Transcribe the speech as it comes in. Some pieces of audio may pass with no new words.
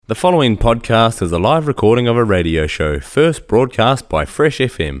The following podcast is a live recording of a radio show first broadcast by Fresh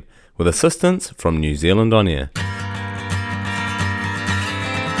FM with assistance from New Zealand On Air.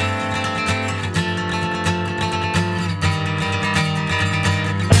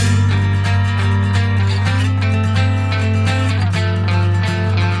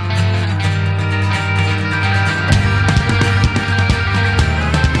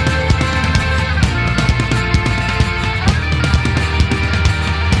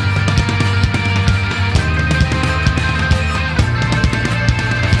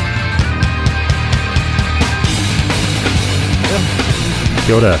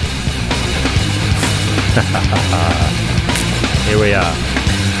 Kia ora. Here we are,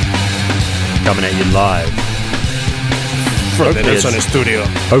 coming at you live from the Nelson Studio.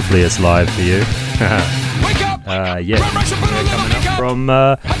 Hopefully it's live for you. Yeah, coming up from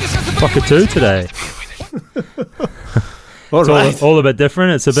Whakatū today. It's all a bit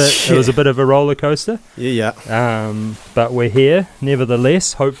different. It was a bit of a roller coaster. Yeah. But we're here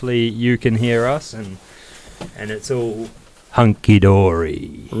nevertheless. Hopefully you can hear us and it's all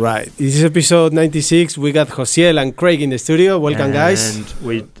hunky-dory. Right. This is episode 96. We got Josiel and Craig in the studio. Welcome, guys. And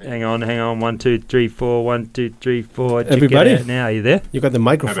we hang on. 1, 2, 3, 4. 1, 2, 3, 4. Everybody? Now, are you there? You got the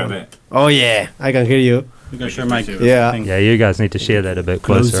microphone. Oh yeah, I can hear you. You got your mic. Yeah. Yeah, you guys need to share that a bit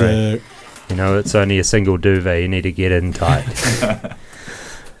closer. Right? You know, it's only a single duvet. You need to get in tight.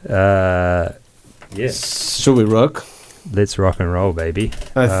 Yeah. Should we rock? Let's rock and roll, baby.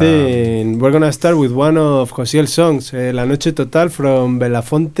 I think we're going to start with one of Josiel's songs, La Noche Total from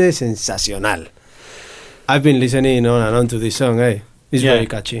Belafonte, Sensacional. I've been listening on and on to this song, It's very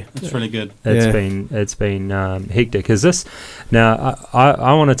catchy. It's really good. It's been hectic. Is this now?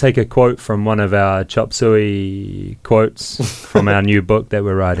 I want to take a quote from one of our Chop Suey quotes from our new book that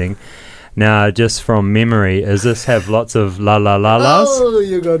we're writing. Now, just from memory, does this have lots of la la la las? Oh,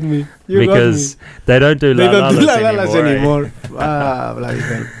 you got me. Because they don't do la la las anymore. Bloody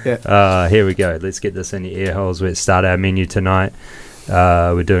hell. Yeah. Here we go. Let's get this in your ear holes. Let's start our menu tonight.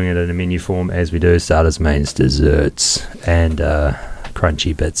 We're doing it in a menu form as we do starters, mains, desserts, and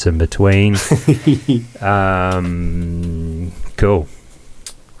crunchy bits in between. Cool.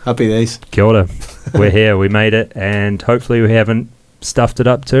 Happy days. Kia ora. We're here. We made it, and hopefully we haven't stuffed it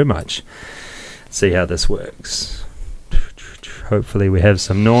up too much. See how this works. Hopefully we have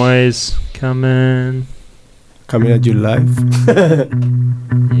some noise coming at you live.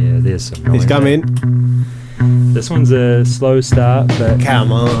 Yeah, there's some noise. It's coming. This one's a slow start, but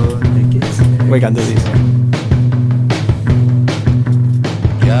come on, it gets there. We can do this.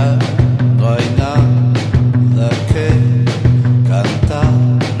 Ya no hay nada que cantar,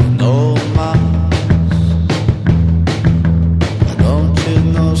 no más.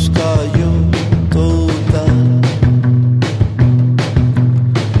 Nos cayó toda,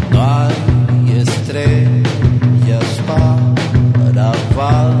 no hay estrellas para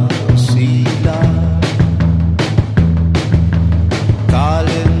vacilar,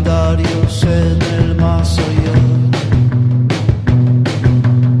 calendarios en el más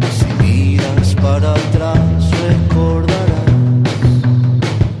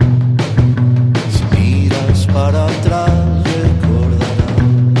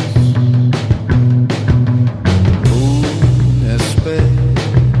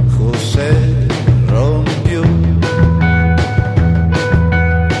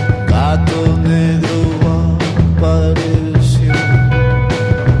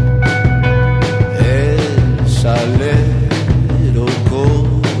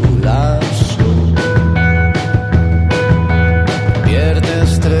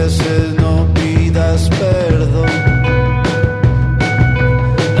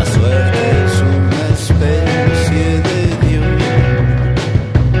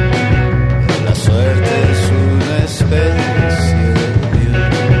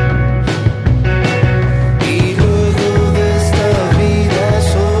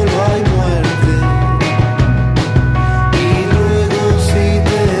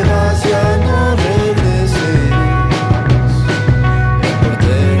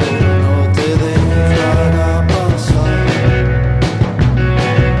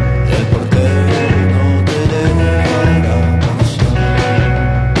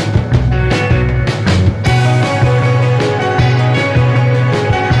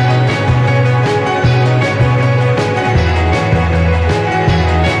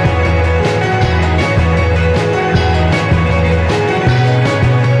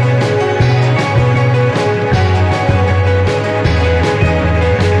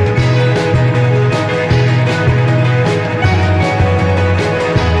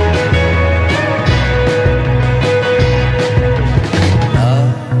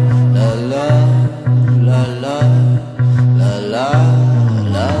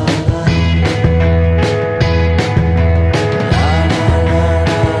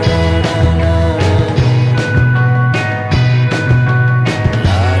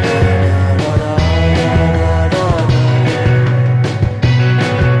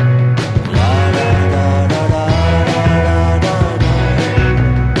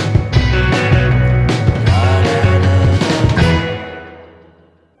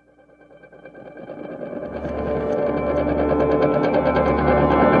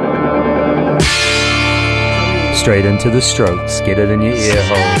Straight into the Strokes. Get it in your ear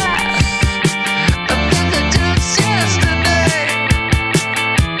hole.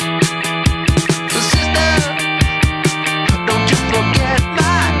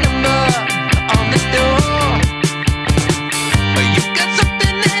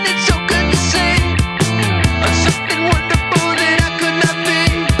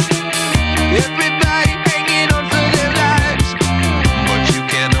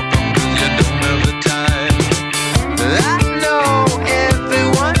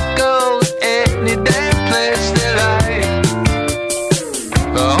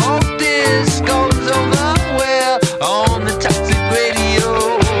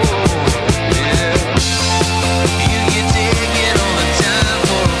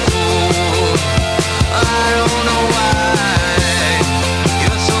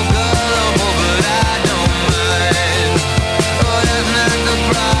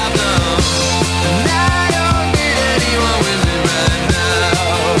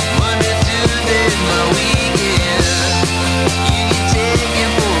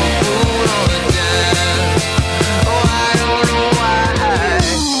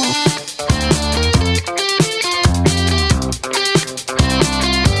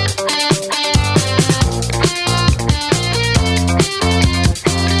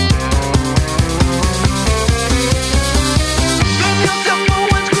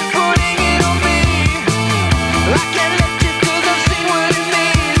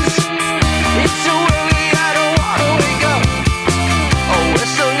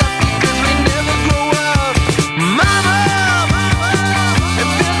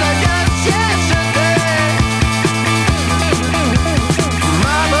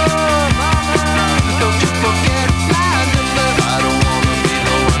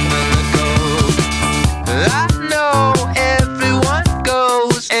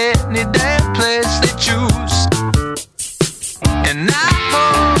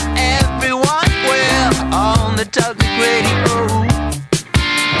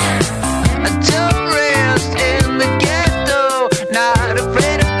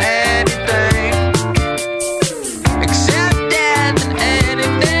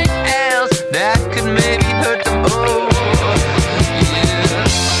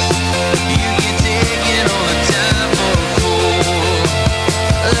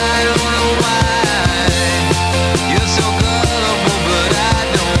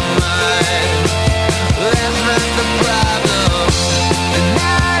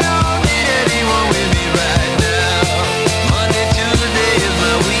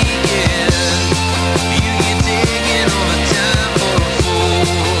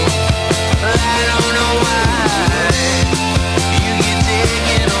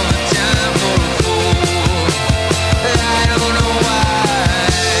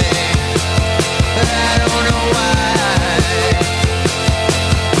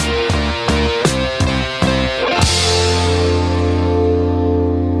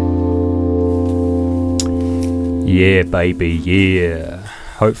 Yeah, baby, yeah.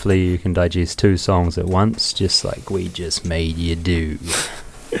 Hopefully you can digest 2 songs at once, just like we just made you do.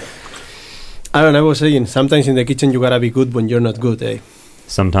 I don't know, I was saying, sometimes in the kitchen you gotta be good when you're not good, eh?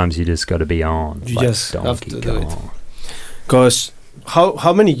 Sometimes you just gotta be on. You like just have Donkey to do it. Kong. Because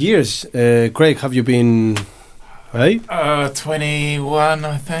how many years, Craig, have you been, right? 21,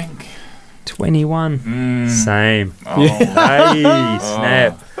 I think. 21? Same. Oh. Hey,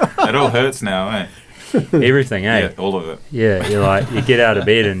 snap. It all hurts now, eh? Everything, eh? Yeah, all of it. Yeah, you're like, you get out of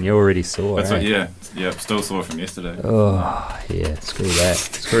bed and you're already sore. That's eh? what, yeah, still sore from yesterday. Oh, yeah, screw that.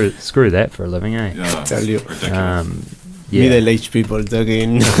 Screw that for a living, eh? Yeah, Tell you. ridiculous. Yeah. Middle-aged people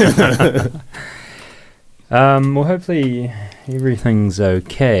talking. Well, hopefully everything's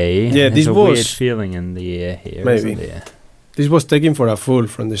okay. Yeah, There's this a was- weird feeling in the air here, Maybe. isn't there? This was taken for a fool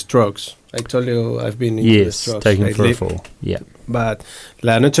from the Strokes. I told you I've been into the Yes, Strokes taken for a lately. fall. Yeah. But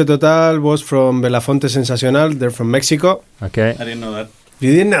La Noche Total was from Belafonte Sensacional. They're from Mexico. Okay. I didn't know that.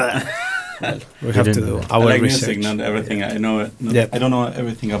 You didn't know that? Well, we have to didn't know do that. our I like research. music, not everything. I know it. Yeah. I don't know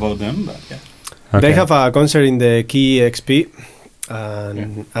everything about them, but yeah. Okay. They have a concert in the Key XP.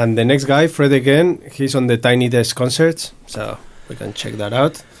 And the next guy, Fred again, he's on the Tiny Desk concerts. So we can check that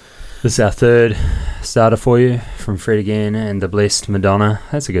out. This is our third starter for you from Fred Again and the Blessed Madonna.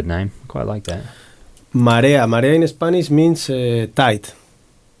 That's a good name. Quite like that. Marea. Marea in Spanish means tide.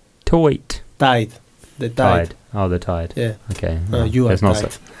 Toit. Tide. The tide. Tide. Oh, the tide. Yeah. Okay. You are that's not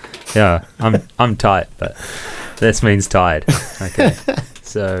tight. so. Yeah, I'm tight, but this means tide. Okay.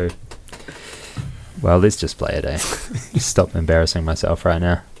 So, well, let's just play it, eh? Stop embarrassing myself right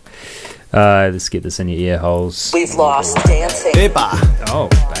now. Let's get this in your ear holes. We've lost dancing. Epa! Oh,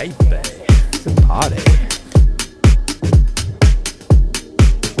 baby. It's a party.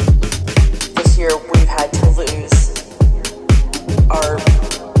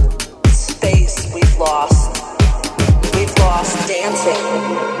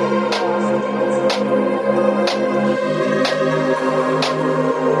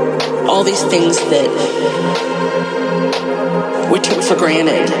 all these things that we took for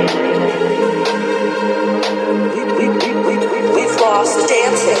granted. We've lost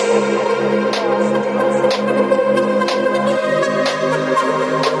dancing.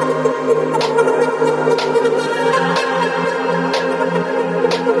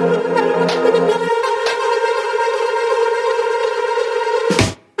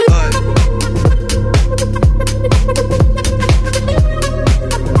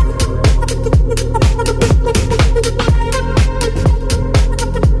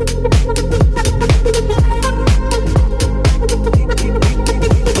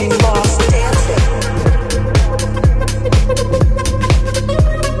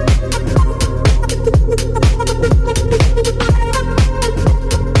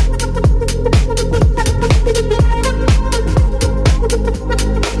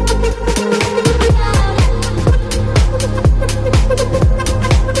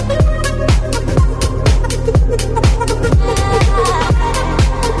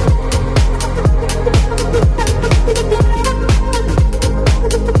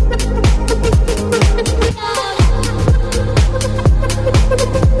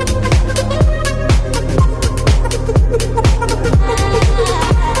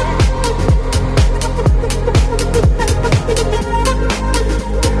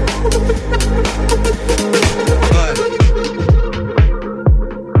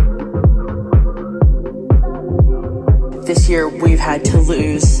 This year we've had to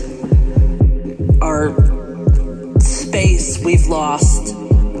lose our space. We've lost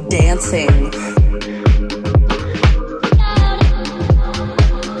dancing.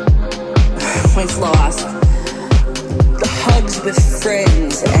 We've lost the hugs with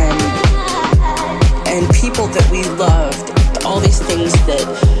friends and people that we loved. All these things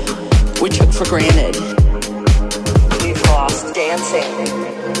that we took for granted. We've lost dancing.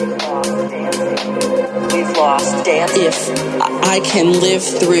 We've lost dancing. If I can live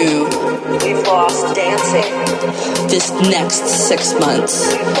through, we've lost dancing. This next 6 months,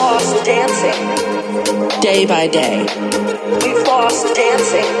 we've lost dancing. Day by day, we've lost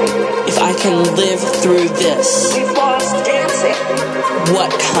dancing. If I can live through this, we've lost dancing.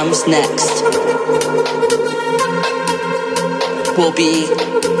 What comes next will be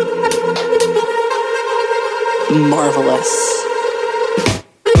marvelous.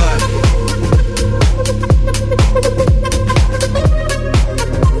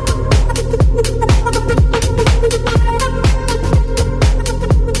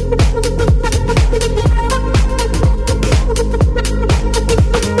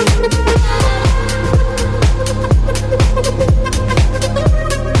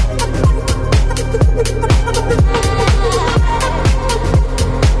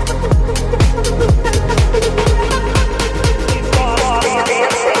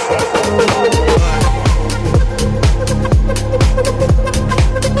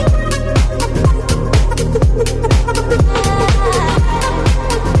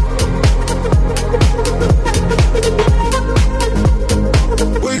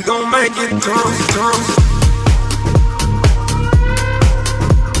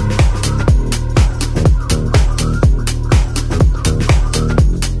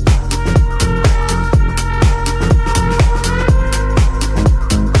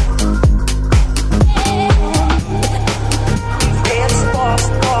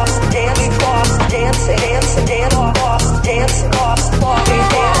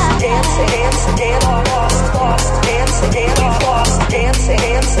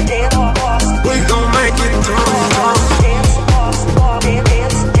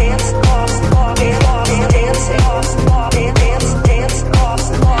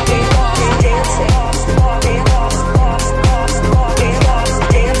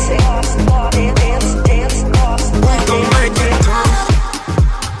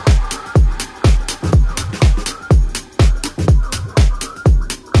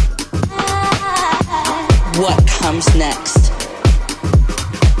 What comes next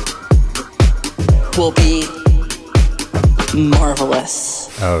will be marvelous.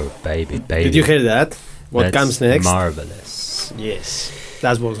 Oh, baby, baby. Did you hear that? What That's comes next? Marvelous. Yes,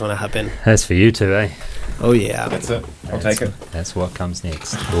 that's what's gonna happen. That's for you too, eh? Oh yeah, That's it. I'll take it. That's what comes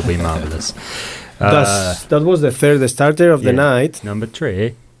next. Will be marvelous. that was the third starter of the yeah. night. Number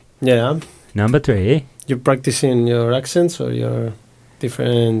 3. Yeah, Number 3. you're practicing your accents or your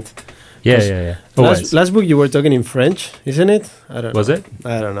different. Yeah. Always. Last book you were talking in French, isn't it? I don't. Was know. it?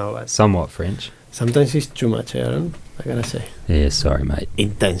 I don't know. But Somewhat French. sometimes it's too much, Aaron. I gotta say. Yeah, sorry, mate.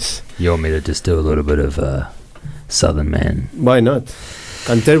 Intense. You want me to just do a little bit of Southern man? Why not?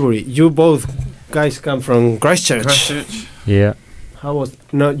 Canterbury. You both guys come from Christchurch. Christchurch. Yeah. how was?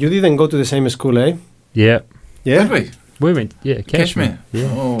 No, you didn't go to the same school, eh? Yeah. Yeah. Did we? We went, yeah, Cashmere. Yeah.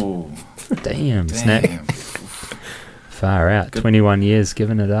 Oh, Damn, snap. damn. Far out. Good. 21 years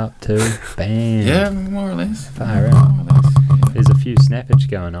giving it up too. Bam. Yeah, more or less. Far out. More or less. There's a few snappage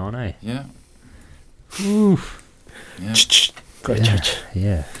going on, eh? Yeah. Oof. Yeah. Go to Yeah. church.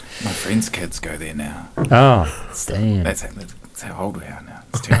 Yeah. My friends' kids go there now. Oh, damn. That's how old we are now.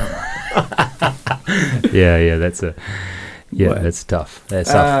 It's terrible. Yeah, that's a... Yeah, Well, that's tough.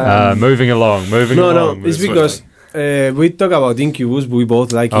 That's tough. Moving along. No, along. it's because we talk about Incubus. We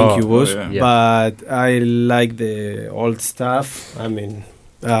both like Oh, Incubus, yeah. Yeah. but I like the old stuff. I mean,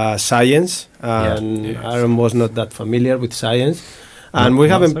 Science, and Yeah. Aaron was not that familiar with Science, and Not- we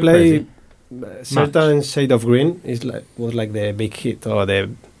not haven't so played certain Shade of Green. Was like the big hit or the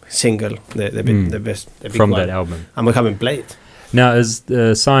single, the best, the big From one. that album. And we haven't played. Now, is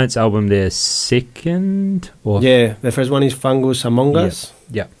the Science album their second? Or Yeah, the first one is Fungus Among Yeah. Us.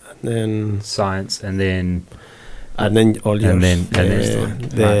 Yeah. Then Science, and then... all yours. And then- and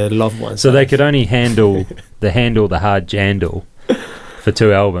the loved ones. So they could only handle the hard jandle for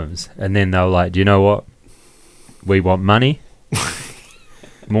 2 albums, and then they were like, do you know what? We want money,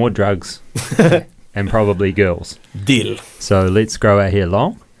 more drugs, and probably girls. deal. So let's grow our hair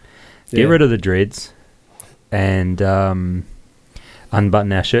long, get Yeah. rid of the dreads, and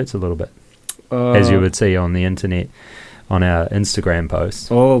unbutton our shirts a little bit, as you would see on the internet, on our Instagram posts.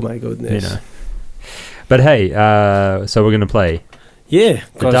 Oh my goodness. You know. But hey, so we're going to play Yeah,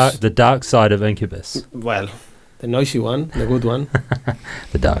 the dark side of Incubus. well, the noisy one, the good one.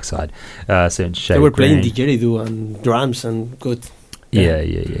 The dark side. Certain shade They were playing green. didgeridoo and drums and good. Yeah.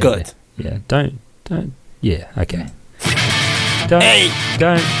 Good. Yeah. Don't. Yeah. Okay. Don't do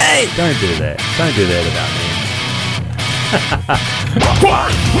that. Don't do that about me.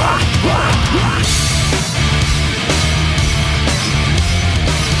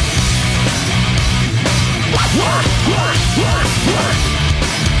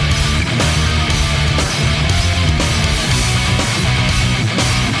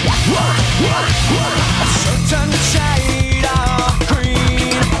 Certain shade of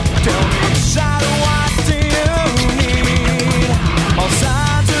green. Tell me exactly what do you need? All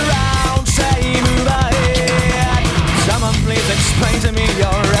signs around say move ahead. Someone please explain to me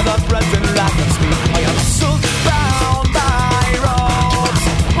your ever-present lack of speed. I am so bound by roads.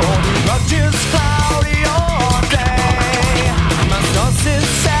 All the grudges cloudy all day. My sources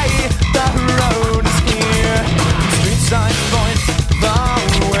say the road is clear. Street sign point the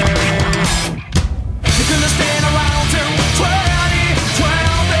way. You can stand around till 12 AD.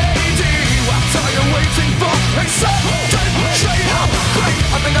 What are you waiting for? Hey, something straight up great.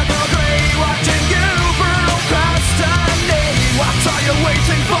 I think I feel great watching you burn across Sunday. What are you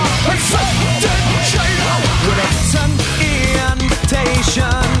waiting for? Hey, something straight up. With an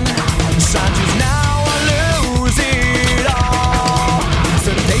invitation, Sancho's now lose it all.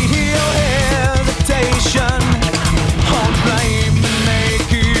 Sedate your hesitation. I'll blame and make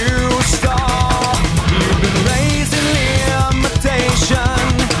you stall. You've been raised in limitation,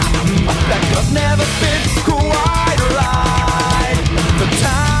 but that could never been quite right. The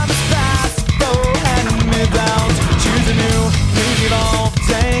time has passed, though, and without choosing you, think it all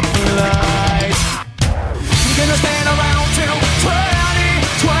take flight. You're gonna stand around till 12 AD.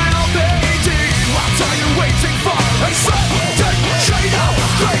 What are you waiting for? Hey, something straight up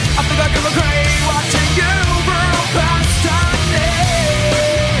great. I think I give a great watching you burn past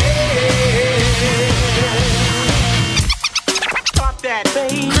Stop that,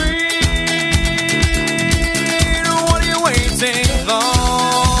 baby. Green, what are you waiting for?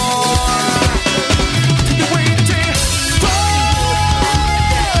 You're waiting for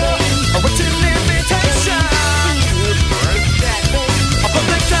a written invitation, a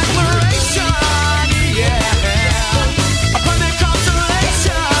public declaration, yeah, a public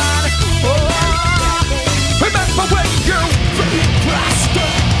consolation. Remember when you cross the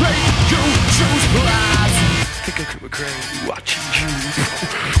break, you choose rise. Think I could regret watching you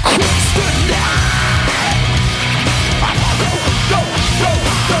cross the line. Go.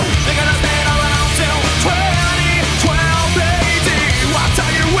 They're gonna stand around till 12 AD. What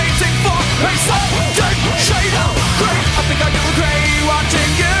are you waiting for? Hey, something straight up great. I think I could regret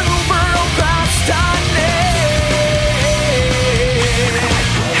watching you burn past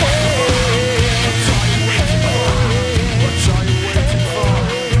What are you waiting for? What are you waiting for?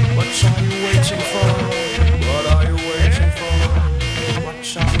 What are you waiting for? What are you waiting for? What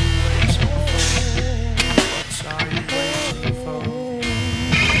are you waiting for?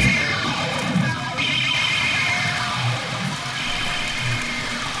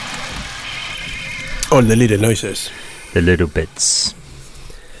 All the little noises. The little bits.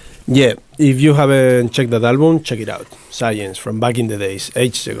 Yeah, if you haven't checked that album, check it out. Science from back in the days,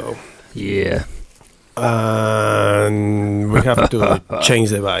 ages ago. Yeah. And we have to change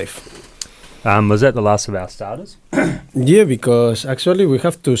the vibe. Was that the last of our starters? Yeah, because actually we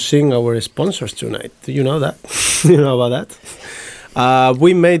have to sing our sponsors tonight. Do you know that? You know about that?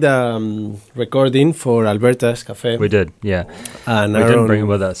 We made a recording for Alberta's Cafe. We did, yeah. And We didn't Aaron bring it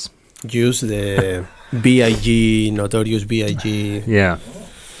with us. used the B.I.G., Notorious B.I.G. Yeah.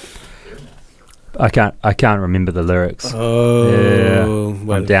 I can't remember the lyrics. Oh, Yeah.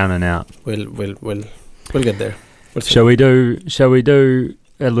 well, I'm down and out. we'll get there. We'll see. Shall we do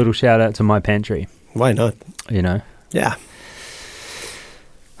a little shout out to My Pantry, Why not? you know? Yeah.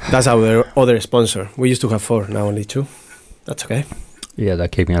 That's our other sponsor. We used to have 4, now only 2. That's okay. Yeah, they're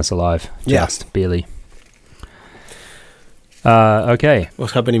keeping us alive. Yeah. Just barely. Okay,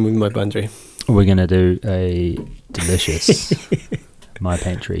 What's happening with my pantry? we're going to do a delicious My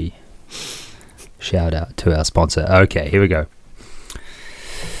Pantry shout out to our sponsor. Okay, here we go.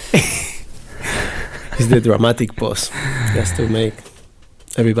 It's the dramatic pause just to make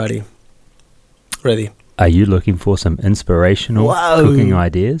everybody ready. Are you looking for some inspirational Wow. cooking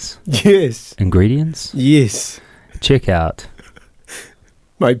ideas, Yes. ingredients? Yes. Check out.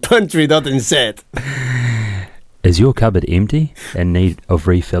 My pantry doesn't set. Is your cupboard empty and need of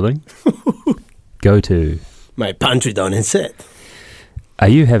refilling? Go to. My pantry doesn't set. Are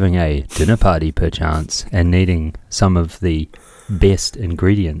you having a dinner party perchance and needing some of the best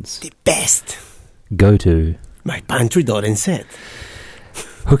ingredients? The best. Go to. My pantry doesn't set.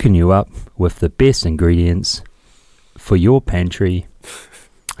 Hooking you up with the best ingredients for your pantry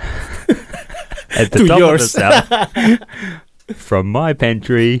at the To top yours. of the south. From my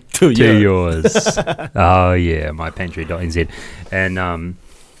pantry To yours. Oh yeah, mypantry.nz. And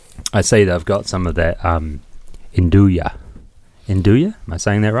I see they've got some of that Nduja. Nduja? Am I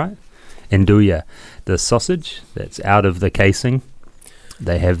saying that right? Nduja. The sausage that's out of the casing.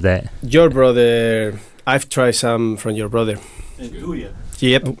 They have that. Your brother, I've tried some from your brother.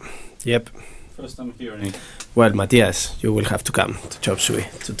 Yep. Yep. First time hearing it. Well, Matthias, you will have to come to Chop Suey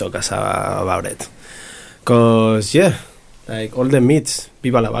to talk us about it. Because, yeah, like all the meats,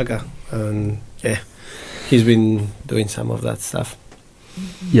 Viva la Vaca, and yeah, he's been doing some of that stuff.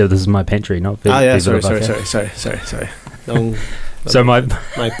 Yeah, this is my pantry, not Yeah, Viva la sorry. Vaca. Don't So my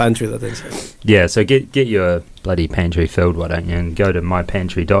pantry that is. yeah, so get your bloody pantry filled, why don't you? And go to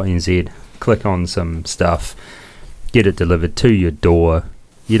mypantry.nz, click on some stuff, get it delivered to your door.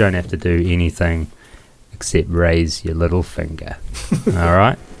 You don't have to do anything except raise your little finger. All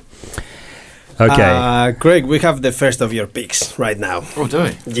right. Okay, Craig, we have the first of your picks right now. Oh, do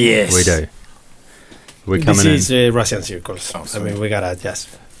we? Yes. we do. We're This coming in. is Russian circles. Oh, I sorry. mean, we gotta just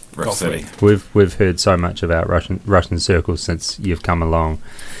go Rough for City. it. We've heard so much about Russian circles since you've come along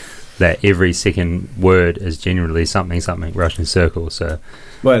that every second word is generally something Russian circle. So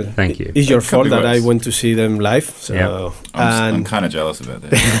Well, Thank you. It's your It could fault be that I worse. went to see them live. So, Yeah. I'm and, kind of jealous about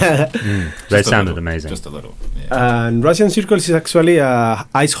that. they Just a sounded little, amazing. Just a little. Yeah. and Russian circles is actually a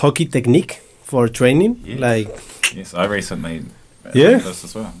ice hockey technique for training. Yes. Like, Yes, I recently Yeah? learned this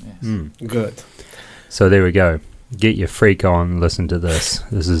as well. Yes. Mm. good. So there we go. Get your freak on. Listen to this.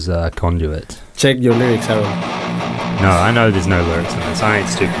 This is Conduit. Check your lyrics, Aaron. No, I know there's no lyrics in this. I ain't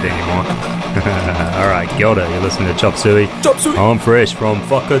stupid anymore. All right, kia ora. You're listening to Chop Suey. Chop Suey. I'm fresh from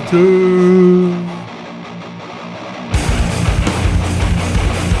Whakatū.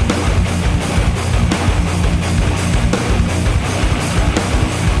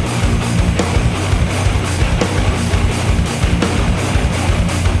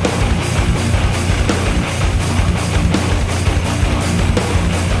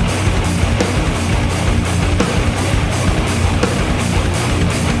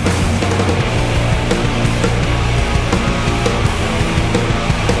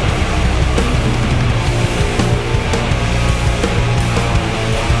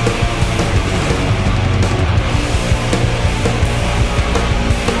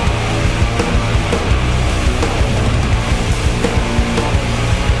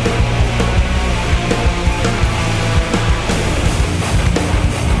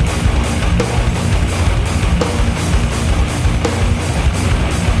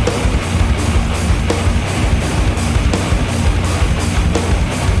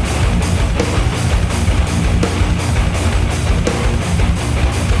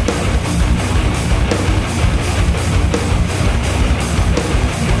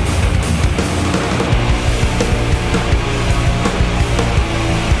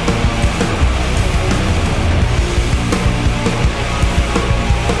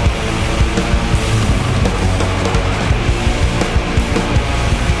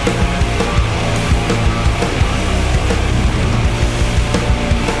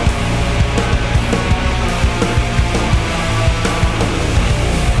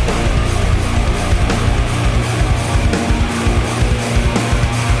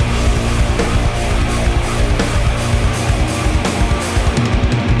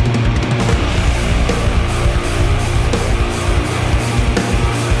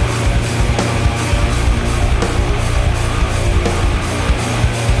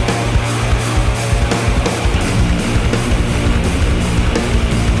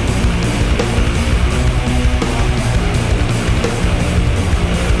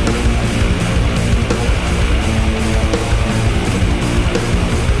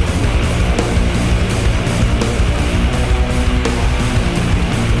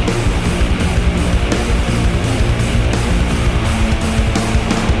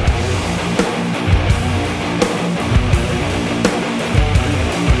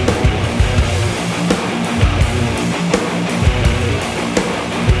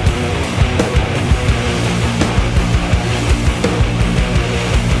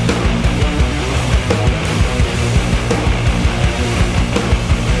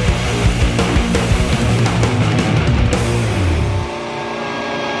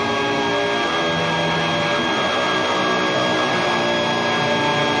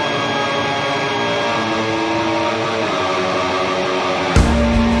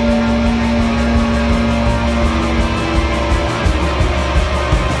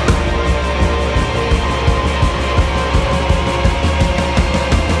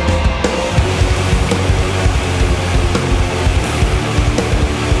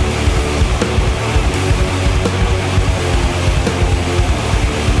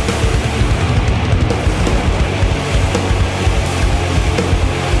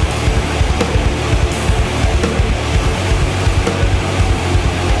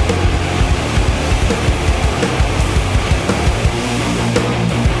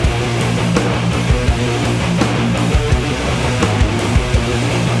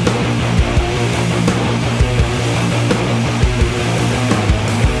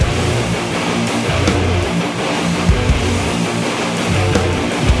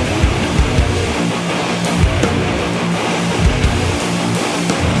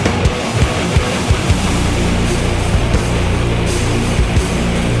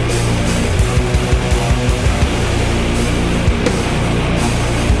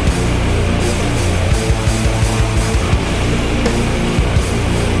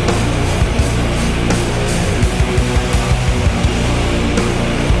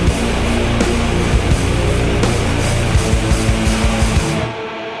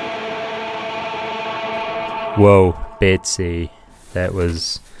 Whoa, Betsy, that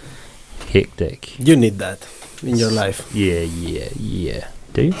was hectic. You need that in your life. Yeah.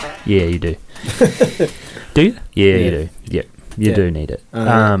 Do you? Yeah, you do. Do you? Yeah, you do. Yep, you do need it.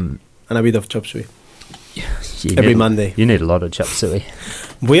 And a bit of chop suey. You Every need- Monday. You need a lot of chop suey.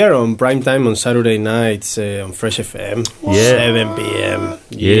 We are on prime time on Saturday nights on Fresh FM. Yeah. 7 p.m.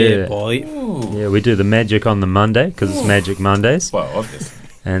 Yeah. Boy. Yeah, we do the magic on the Monday because it's Magic Mondays, Well, obviously.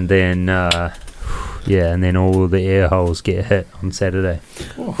 and then and then all the air holes get hit on Saturday.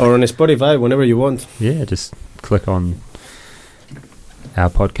 Or on Spotify, whenever you want. Yeah, just click on our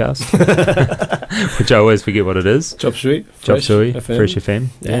podcast, which I always forget what it is. Chop suey. Chop Fresh Suey, FM. Fresh FM.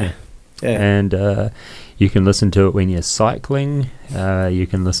 Yeah. Yeah. And you can listen to it when you're cycling. You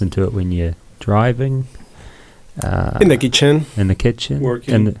can listen to it when you're driving. In the kitchen. In the kitchen.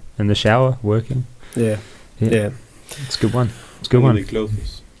 Working. In the shower, working. Yeah. Yeah. It's a good one. It's a good Under one. the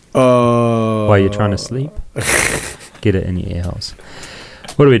clothes. While you're trying to sleep, get it in your ear holes.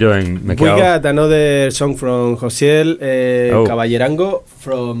 What are we doing, We Mikel? got another song from Josiel Caballerango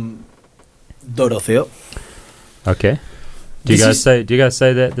from Doroteo. Okay. Do you This guys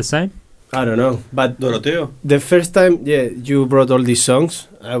say that the same? I don't know, but Doroteo. the first time, you brought all these songs,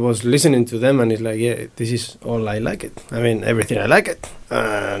 I was listening to them and it's like, this is all I like it. I mean, everything I like it,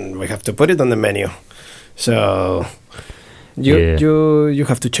 and we have to put it on the menu. So you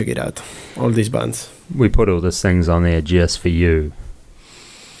have to check it out. All these bands. We put all these things on there just for you.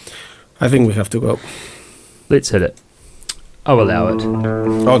 I think we have to go. Let's hit it. I'll allow it.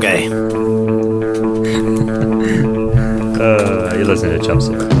 Okay. You're listening to Chop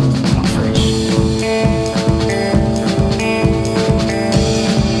Suey.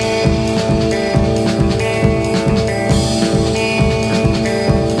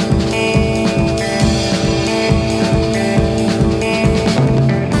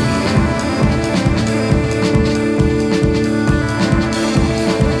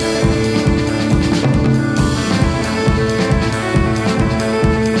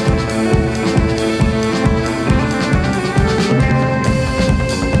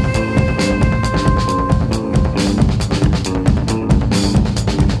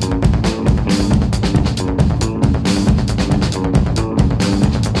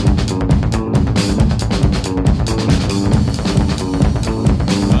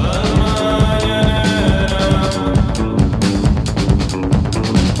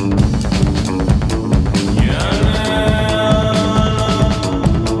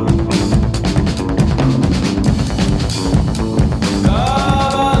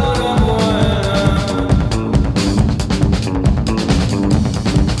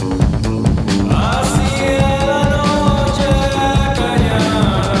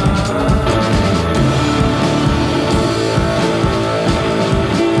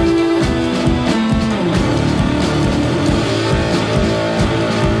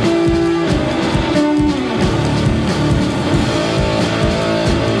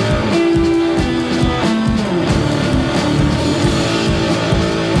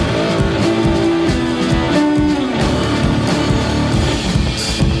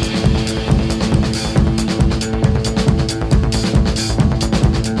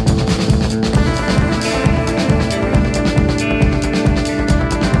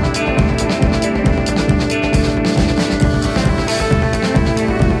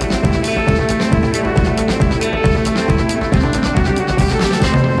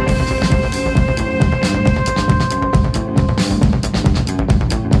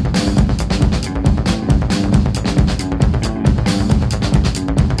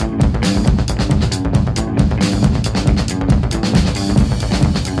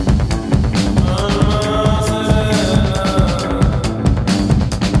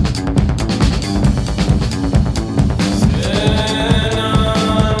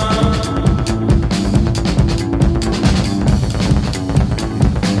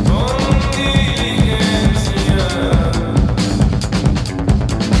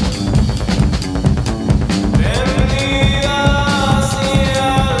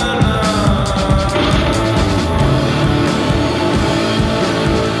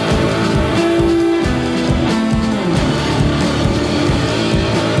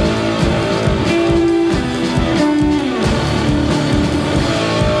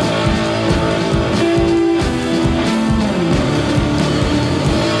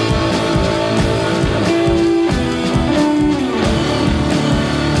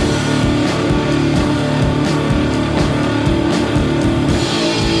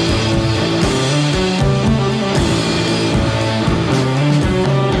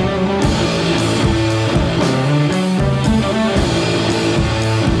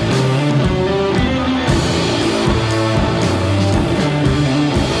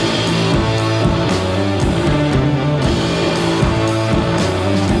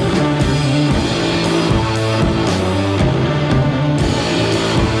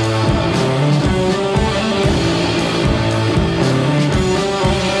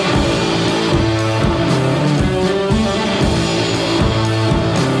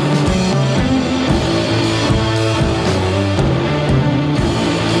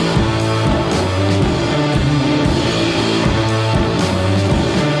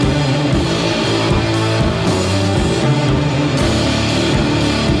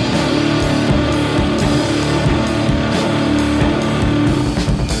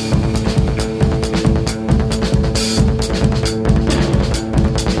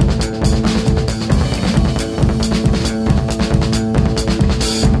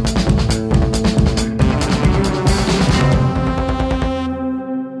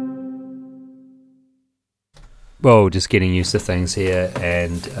 well, just getting used to things here,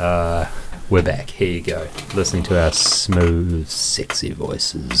 and we're back. Here you go, listening to our smooth, sexy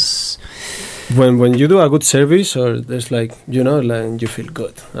voices. When you do a good service, or there's like you feel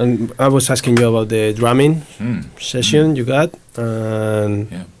good. And I was asking you about the drumming session you got, and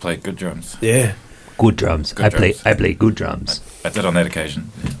Yeah, play good drums. yeah, Good drums. Good I drums. play good drums. I did on that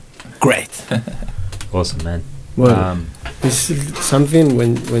occasion. great. Awesome, man. Well, it's something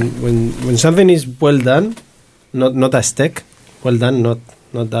when something is well done, not a steak, well done, not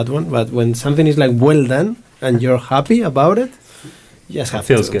that one, but when something is like well done and you're happy about it, you just have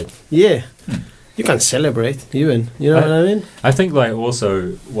feels to. good. Yeah, you can celebrate even. You know what I mean? I think like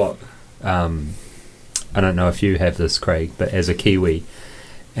also what I don't know if you have this, Craig, but as a Kiwi,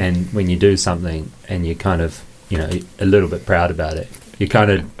 and when you do something and you kind of a little bit proud about it, you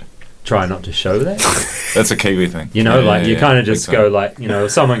kind of try not to show that. That's a Kiwi thing. You kind of just big go time. like,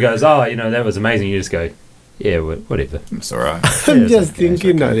 if someone goes, oh, that was amazing, you just go, yeah, whatever. It's alright. I'm it's just okay,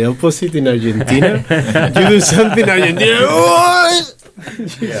 thinking the opposite in Argentina. You do something in Argentina.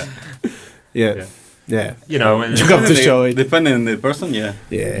 Yeah. Yeah. Yeah. When, You got to show it. Depending on the person, yeah.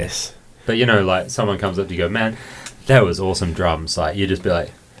 Yes. but like someone comes up to you, go, man, that was awesome drums. Like you just be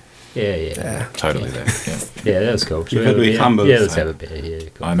like, yeah. Yeah. Totally there. Yeah. Yeah, that was cool. Should You we gotta have a be beer? humble, Yeah, let's so- have a beer. Yeah,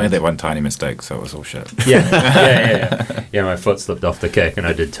 cool. I made that one tiny mistake, so it was all shit. Yeah. Yeah, my foot slipped off the kick and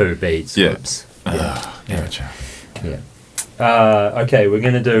I did 2 beats. Yeah. Whoops. Yeah. Okay, we're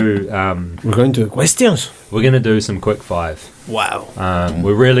gonna do We're going to the questions. some quick 5. Wow.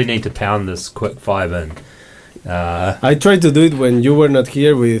 We really need to pound this quick 5 in. I tried to do it when you were not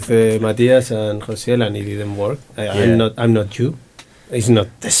here with Matthias and Josiel, and it didn't work. I'm not you. It's not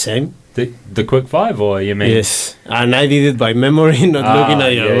the same. The quick 5, or you mean? Yes, and I did it by memory, not looking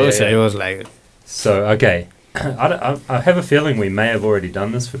at your books. yeah. I was like, So okay, I have a feeling we may have already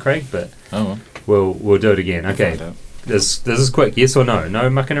done this for Craig, but Oh, well. we'll do it again. Okay, Find out. this is quick. Yes or no? No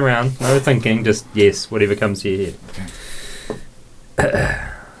mucking around. No thinking. Just yes. Whatever comes to your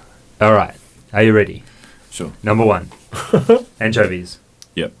head. All right. Are you ready? Sure. Number 1, anchovies.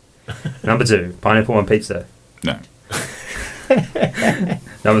 Yep. Number 2, pineapple on pizza. No.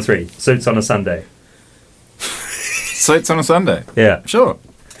 Number 3, suits on a Sunday. Suits on a Sunday. Yeah. Sure.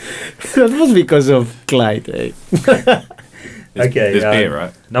 that was because of Clyde. Eh? Okay. There's beer,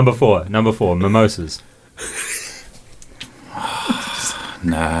 right? Number 4, mimosas.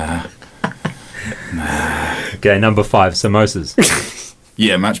 Nah. Okay. Number 5, samosas.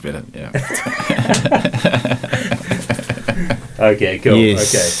 Yeah, much better. Yeah. Okay. Cool.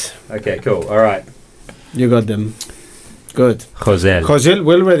 Yes. Okay. Cool. All right. You got them. Good. Jose. Josiel,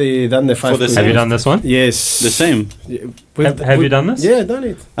 we already done the 5 For the quizzes. Have you done this one? Yes. The same. Have you done this? Yeah, done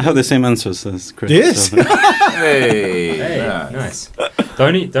it. I have the same answers as Chris. Yes. so- Hey. Hey, nice. nice.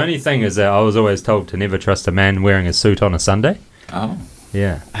 The only thing is that I was always told to never trust a man wearing a suit on a Sunday. Oh.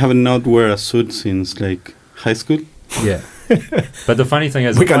 Yeah. I haven't not wear a suit since like high school. Yeah. But the funny thing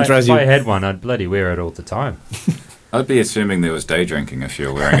is, We can trust if I you. had one, I'd bloody wear it all the time. I'd be assuming there was day drinking if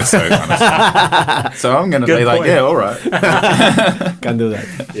you're wearing a suit. Honestly. So I'm going to Good be like, point. yeah, all right. Can do that.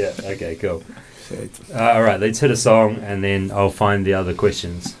 Yeah. Okay. Cool. Shit. All right. Let's hit a song, and then I'll find the other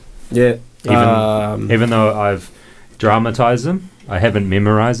questions. Yeah. Even though I've dramatized them, I haven't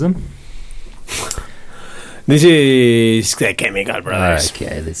memorized them. This is the Chemical Brothers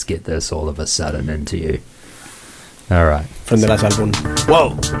Okay. Let's get this all of a sudden into you. All right. from the last album.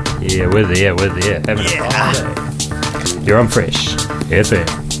 Whoa. Yeah, we're there. Having a party. You're on Fresh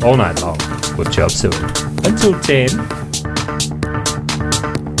FM all night long with Chop Suey until 10.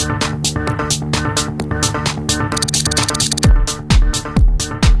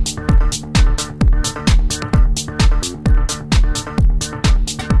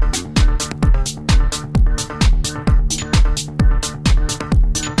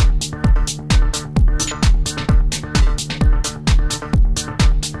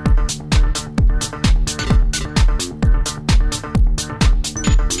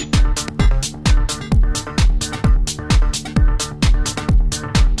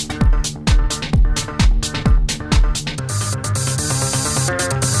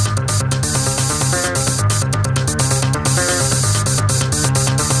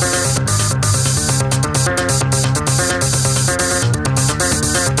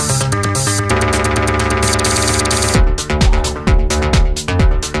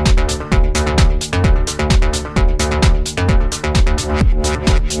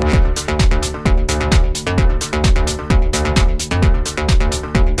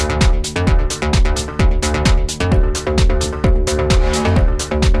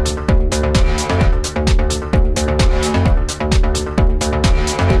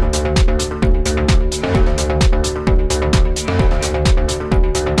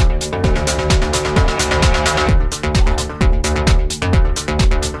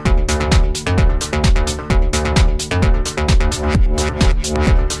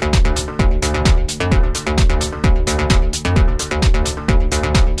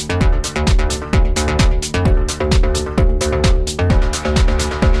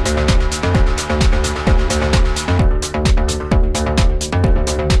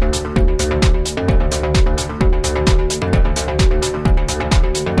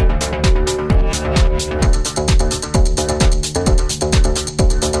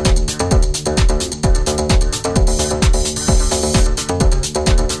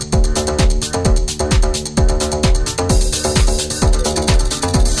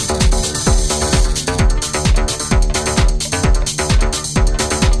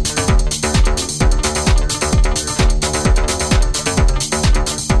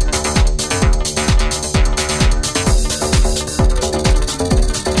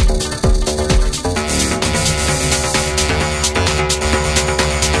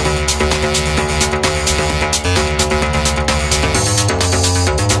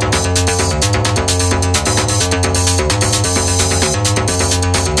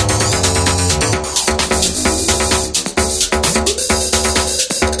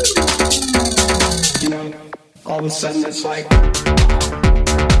 sudden it's like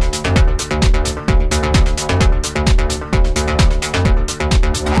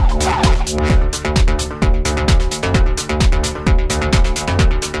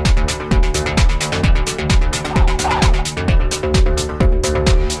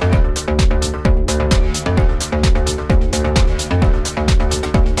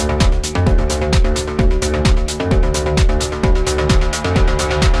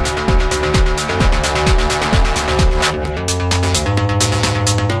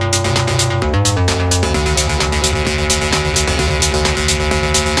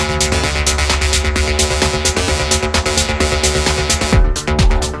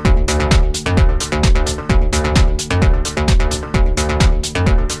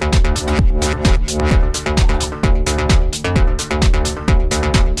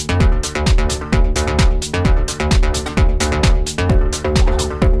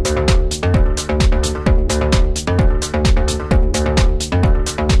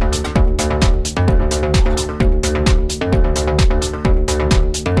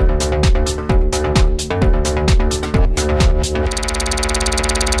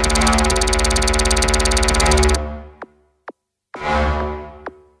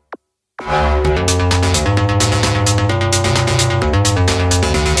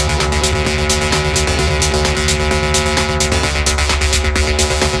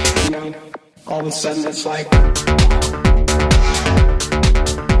all of a sudden it's like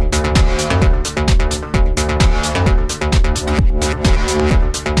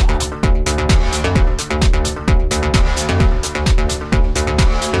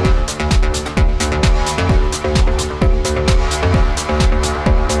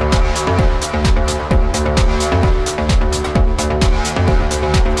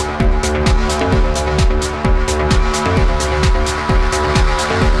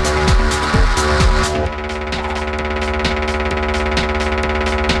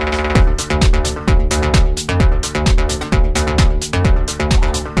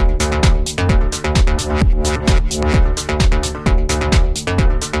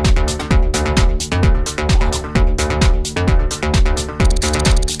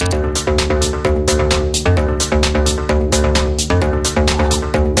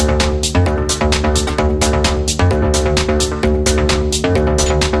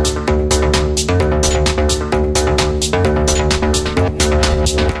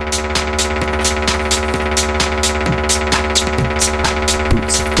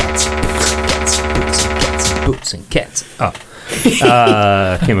Boots and cats. Oh.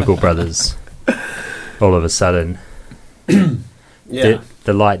 Chemical Brothers. All of a sudden, Yeah.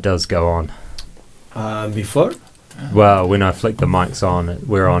 the light does go on. Before? Well, when I flick the mics on,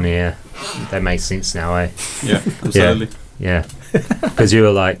 we're on air. That makes sense now, eh? Yeah, absolutely. Yeah. Because you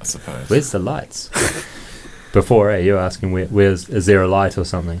were like, I suppose. where's the lights? Before, you were asking, is there a light or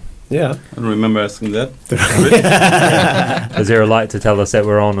something? Yeah. I don't remember asking that. Is there a light to tell us that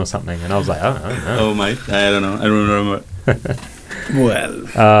we're on or something? And I was like, I don't know. Oh my, I don't know. I don't remember.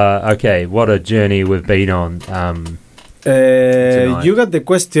 Well. Okay, what a journey we've been on. Tonight. You got the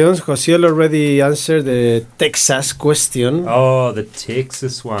questions. Josiel already answered the Texas question. Oh, the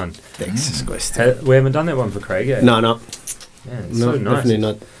Texas one. Texas question. We haven't done that one for Craig yet. No, no. Yeah, it's No, so nice. definitely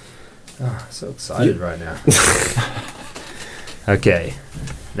not. Oh, so excited right now. Okay.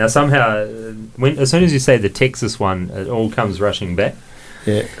 Now somehow, as soon as you say the Texas one, it all comes rushing back.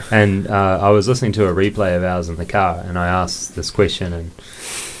 Yeah. And I was listening to a replay of ours in the car, and I asked this question, and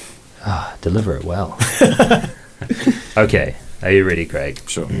deliver it well. Okay, are you ready, Craig?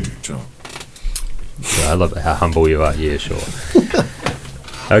 Sure, sure. So I love how humble you are. Yeah, sure.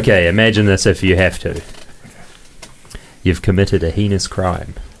 Okay, imagine this if you have to. You've committed a heinous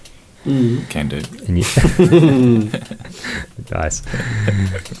crime. Can do. And you nice.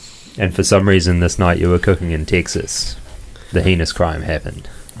 And for some reason this night you were cooking in Texas. The heinous crime happened.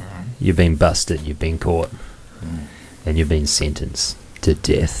 You've been busted, you've been caught, and you've been sentenced to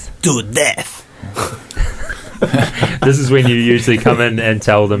death. To death. This is when you usually come in and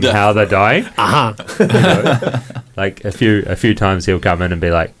tell them how they're dying. You know? Like a few times he'll come in and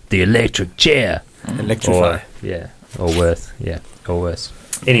be like, the electric chair. Electrify. Or worse. Yeah, or worse.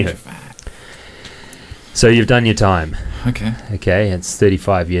 Anywho. So you've done your time. Okay, it's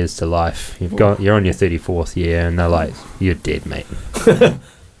 35 years to life. You're on your 34th year, and they're like, you're dead, mate.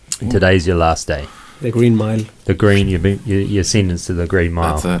 Today's your last day. The Green Mile. The green, you're sentenced to the Green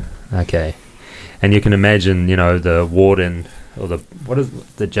Mile. That's it. Okay, and you can imagine, the warden or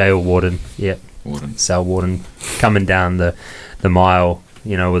the jail warden? Yeah, Warden. Cell warden coming down the mile,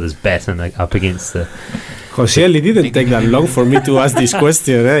 with his baton up against the. Josiel, it didn't take that long for me to ask this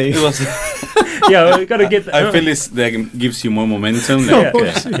question, eh? Yeah, we got to get. I feel that gives you more momentum. Yeah,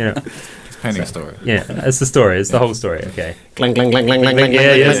 Like, you know, Painting a story. yeah, it's the story. It's the whole story. Okay. Clang, clang, clang, clang, clang, clang,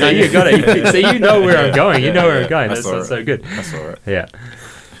 Yeah, yeah. So clang, you got it. So you know where I'm going. You know where I'm going. I That's saw what's it. so good. I saw it. Yeah.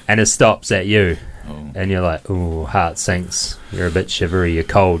 And it stops at you, Oh. and you're like, "Ooh, heart sinks. You're a bit shivery. You're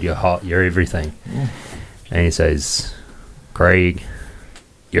cold. You're hot. You're everything." And he says, "Craig,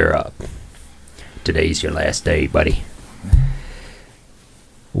 you're up. Today's your last day, buddy.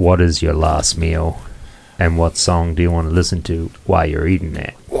 What is your last meal, and what song do you want to listen to while you're eating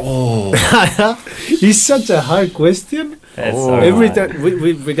that?" It's such a hard question. Every time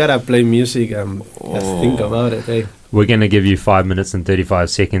we gotta play music and just think about it. Eh? We're going to give you 5 minutes and 35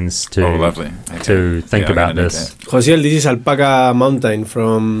 seconds to Oh, lovely. Okay. to think Yeah, I'm about gonna need this. Josiel, this is Alpaca Mountain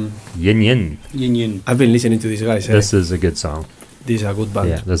from. Yin Yin. yin yin. I've been listening to these guys. Eh? This is a good song. This is a good band.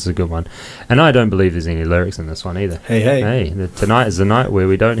 Yeah, this is a good one. And I don't believe there's any lyrics in this one either. Hey, hey. Hey, tonight is the night where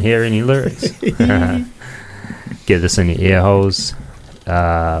we don't hear any lyrics. Get this in your ear holes.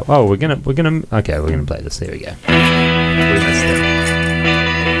 We're gonna play this. There we go. We missed it.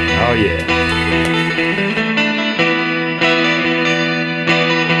 Oh yeah.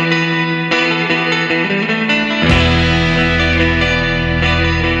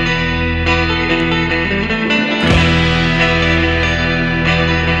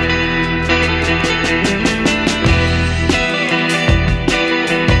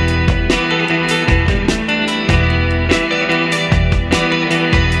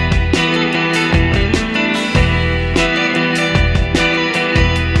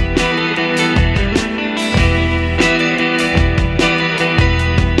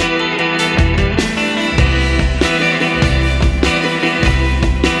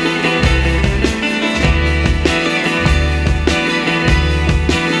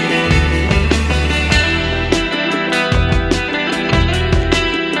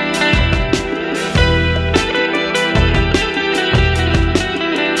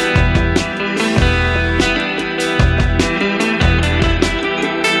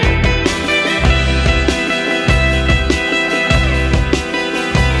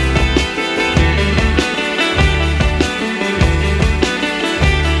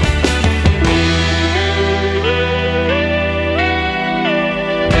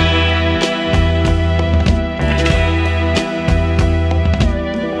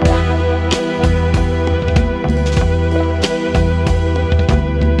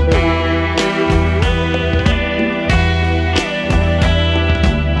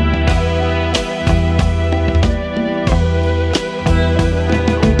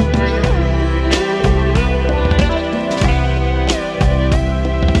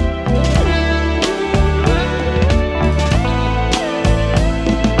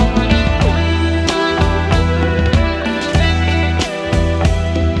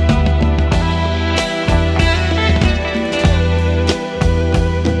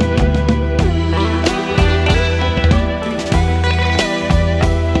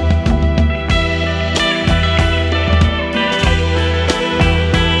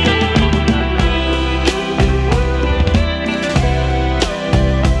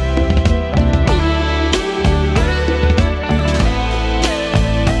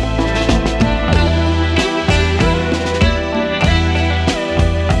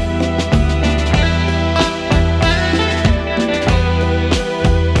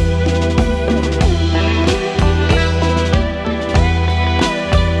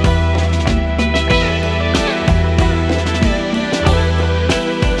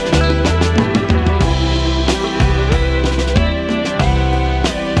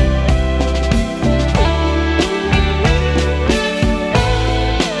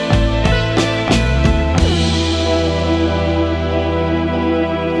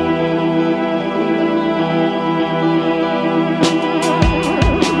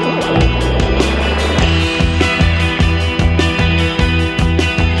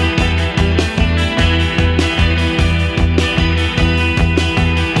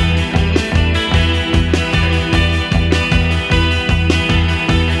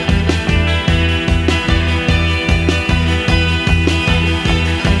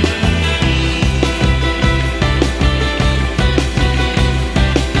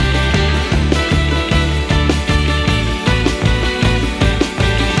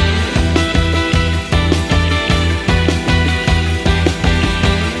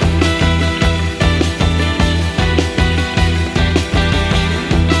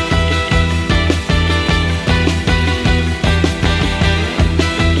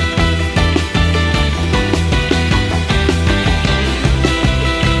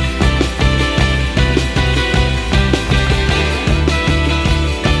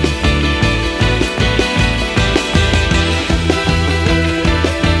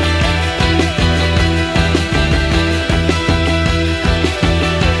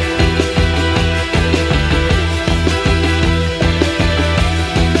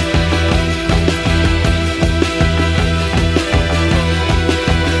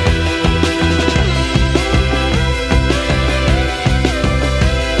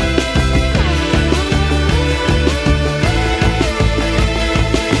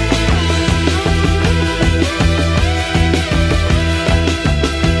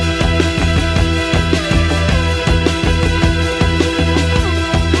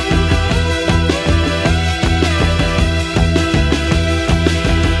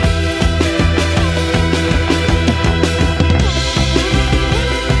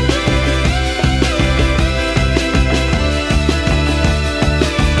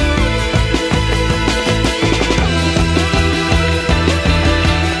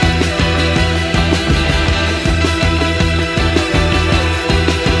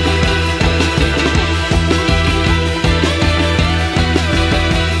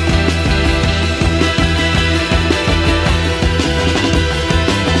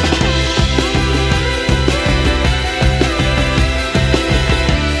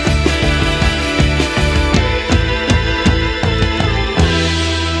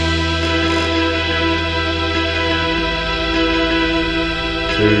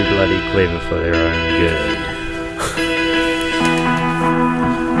 clever for their own good.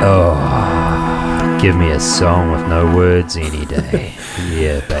 Oh, give me a song with no words any day.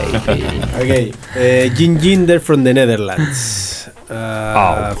 Yeah, baby. Okay, Ginger from the Netherlands.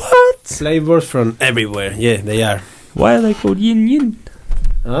 What? Flavors from everywhere. Yeah, they are. Why are they called Yin Yin?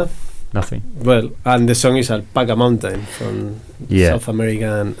 Huh? Nothing. Well, and the song is Alpaca Mountain from Yeah. South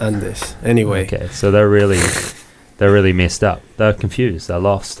American Andes. Anyway, Okay, so they're really messed up. They're confused. They're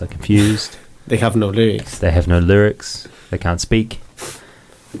lost. They're confused. they have no lyrics. They have no lyrics. They can't speak.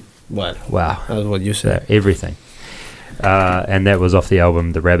 Well, Wow. that's what you said. They're everything. And that was off the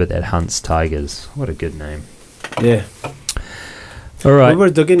album The Rabbit That Hunts Tigers. What a good name. Yeah. All right. We were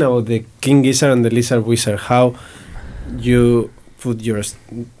talking about the King Gizzard and the Lizard Wizard. How you put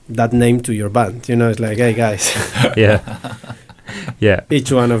that name to your band? You know, it's like, hey guys, Yeah. Yeah.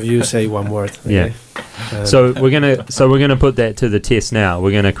 each one of you say one word. Yeah. Okay? So we're gonna put that to the test now.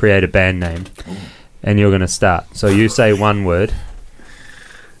 We're gonna create a band name, and you're gonna start. So you say one word.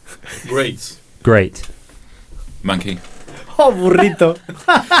 Great. Great. Monkey. Oh, burrito.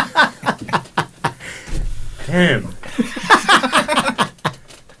 Damn.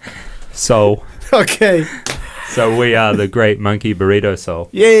 So Okay. we are the Great Monkey Burrito Soul.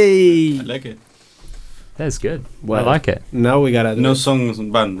 Yay. I like it. That's good. Well, I like it. Now we gotta do No it. songs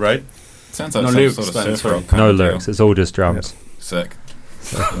and band, right? Sounds like No some lyrics, sort of man, surf sorry. rock kind No of deal. lyrics. It's all just drums. Sick.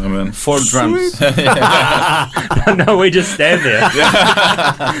 I mean, 4 drums. No, we just stand there.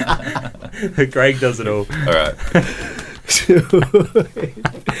 Craig does it all. All right.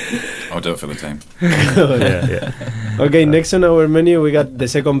 I'll do it for the team. Yeah. Okay, next on our menu we got the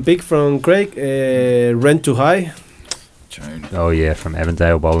second pick from Craig, Rent Too High. Tune. Oh yeah, from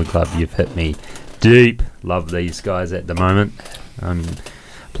Avondale Bowling Club. You've hit me deep. Love these guys at the moment. I'm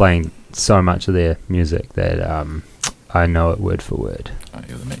playing so much of their music that I know it word for word. Oh,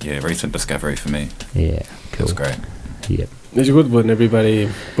 yeah, recent discovery for me. Yeah, cool. Feels great. Yeah. It's good when everybody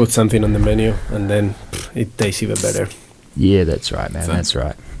puts something on the menu and then it tastes even better. Yeah, that's right, man. So- That's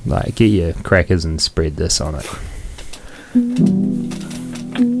right. Like, get your crackers and spread this on it.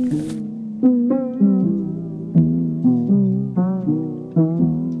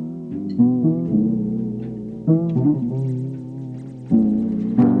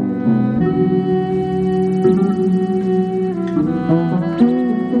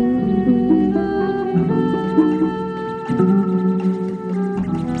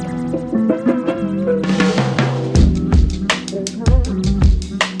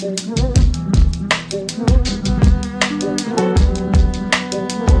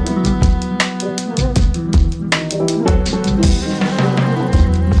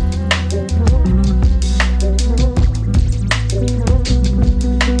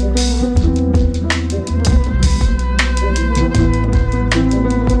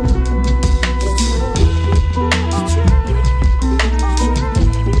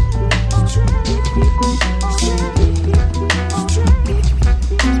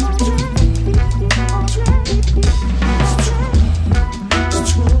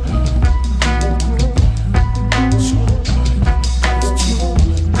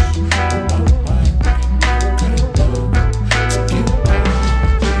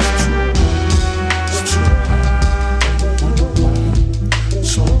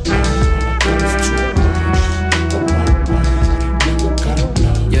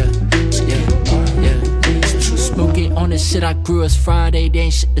 Shit, I grew as Friday, they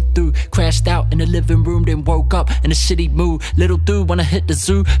ain't shit to do. Crashed out in the living room, then woke up in a shitty mood. Little dude wanna hit the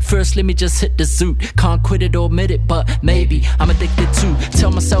zoo. First, let me just hit the zoot. Can't quit it or admit it, but maybe I'm addicted to. Tell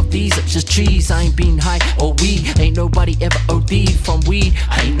myself these are just trees. I ain't been high or weed. Ain't nobody ever OD'd from weed.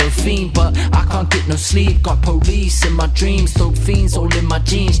 I ain't no fiend, but I can't get no sleep. Got police in my dreams, dope fiends all in my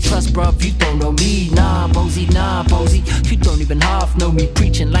jeans. Trust, bruv, you don't know me. Nah, Bozy, you don't even half know me.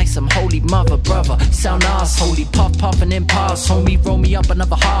 Preaching like some holy mother, brother. Sound ass holy, puff, puffin' and pass. Homie, roll me up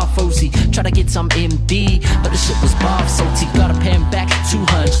another half OZ. Try to get some MD, but the shit was bath salty. Gotta pay him back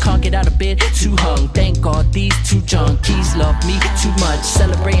 200. Can't get out of bed, too hung. Thank God these two junkies love me too much.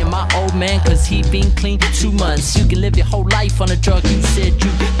 Celebrating my old man, cause he been clean 2 months. You can live your whole life on a drug you said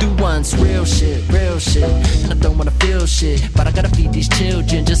you do once. Real shit, and I don't wanna feel shit, but I gotta feed these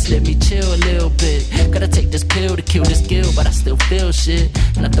children. Just let me chill a little bit. Gotta take this pill to kill this guilt, but I still feel shit.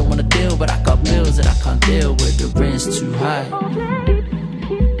 And I don't wanna deal, but I got bills that I can't deal with. The rent's too high.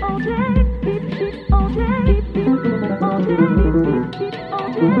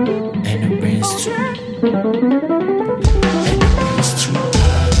 And the rent's too high.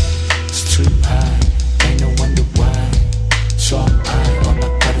 It's too high. Ain't no wonder why. So am I. All I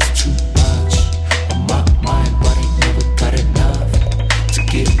got is too much on my mind, but ain't never got enough to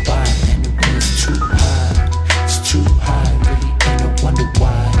get by.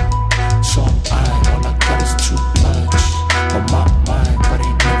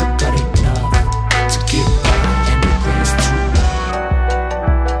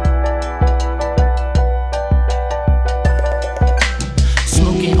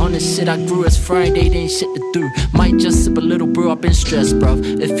 on this shit I grew. It's Friday, there ain't shit to do. Might just sip a little brew, I've been stressed,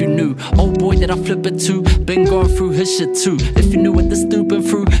 bruv. If you knew, old boy that I flip it to, been going through his shit too. If you knew what this dude been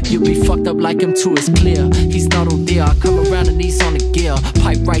through, you'd be fucked up like him too. It's clear, he's not all there. I come around and he's on the gear,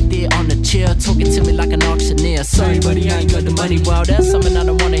 pipe right there on the chair, talking to me like an auctioneer. Sorry, buddy, I ain't got the money. Wow, that's something I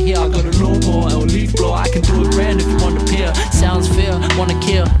don't wanna hear. I got a lawnmower or a leaf blower, I can do $1,000 if you want to peer. Sounds fair, wanna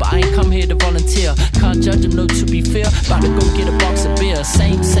kill, but I ain't come here to volunteer. Can't judge him, no, to be fair. About to go get a box of beer.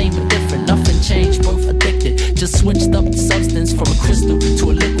 Same, but different, nothing changed, both addicted. Just switched up the substance from a crystal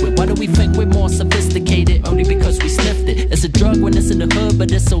to a liquid. Why do we think we're more sophisticated? Only because we sniffed it. It's a drug when it's in the hood, but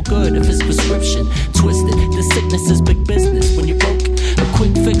it's so good if it's prescription. Twisted, the sickness is big business. When you're broke, a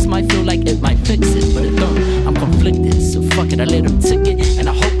quick fix might feel like it might fix it, but it don't. I'm conflicted, so fuck it, I let him tick it. And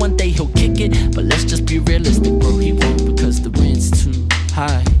I hope one day he'll kick it, but let's just be realistic, bro, he won't because the rent's too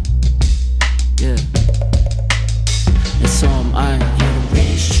high. Yeah. And so am I. Yeah, the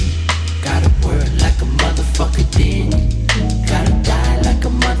rent's true. Gotta work like a motherfucker then. Gotta die like a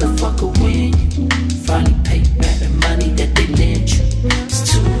motherfucker when. Finally pay back the money that they lent you. It's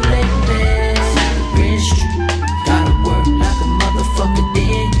too late, man. Now the rent's true. Gotta work like a motherfucker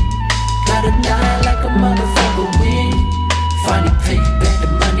then. Gotta die like a motherfucker when. Finally pay back the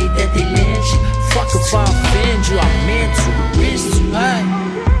money that they lent you. Fuck if I offend you, I meant to. The rent's too high.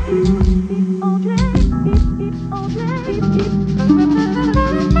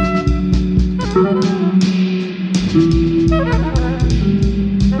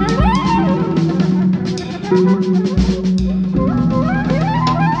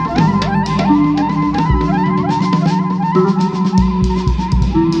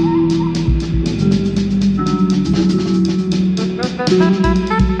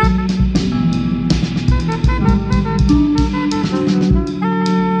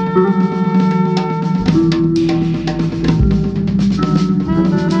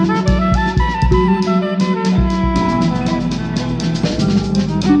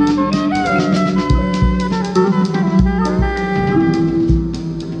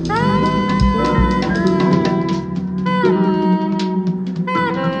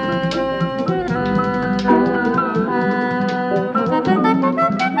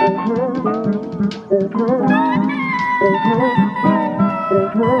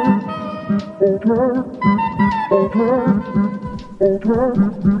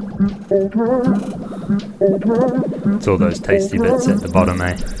 It's all those tasty bits at the bottom,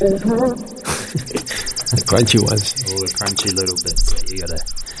 eh? The crunchy ones. All the crunchy little bits that you gotta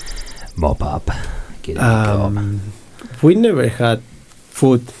mop up. Get it going. We never had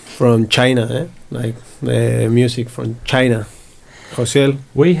food from China, eh? Like music from China. Josiel?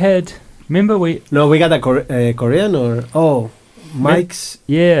 We had, remember we... No, we got a Korean or... Oh, Mike's...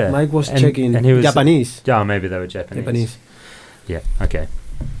 Yeah. Mike was checking and he was Japanese. Yeah, maybe they were Japanese. Yeah, okay.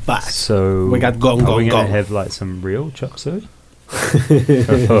 But so we got gong, are gong, we going gong. to have like some real chop suey?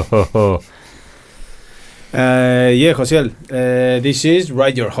 Yeah, Josiel. This is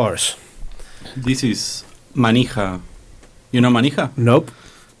Ride Your Horse. This is manija. You know manija? Nope.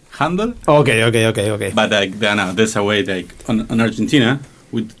 Handle? Okay. But like, there's a way like on Argentina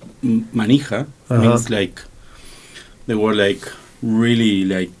with manija means like they were like really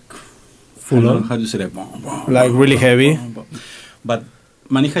like full on. How do you say that? Like really heavy. But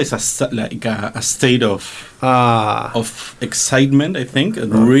manija is a state of excitement, I think,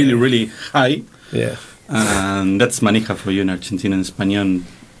 and really high. Yeah. And that's manija for you in Argentina and Español.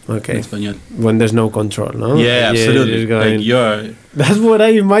 Okay. In Español. When there's no control, no? Yeah, absolutely. Going, like you're. That's what I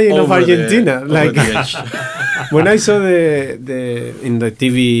imagine of Argentina. Over the edge. When I saw the in the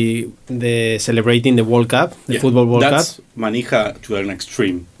TV the celebrating the World Cup, the football World that's Cup, manija to an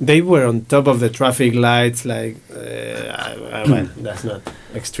extreme. they were on top of the traffic lights, like well, that's not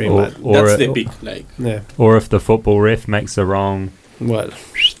extreme, but That's the peak, like. yeah. Or if the football ref makes a wrong, Well,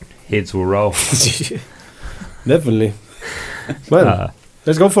 heads will roll. definitely. Well,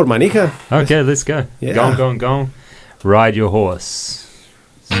 let's go for manija. Okay, let's go. Yeah. Go. Ride your horse.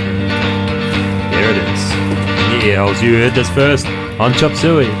 There it is. Yeah, Hells, you heard this first on Chop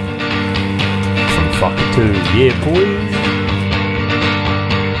Suey. From fucking 2. Yeah, boys.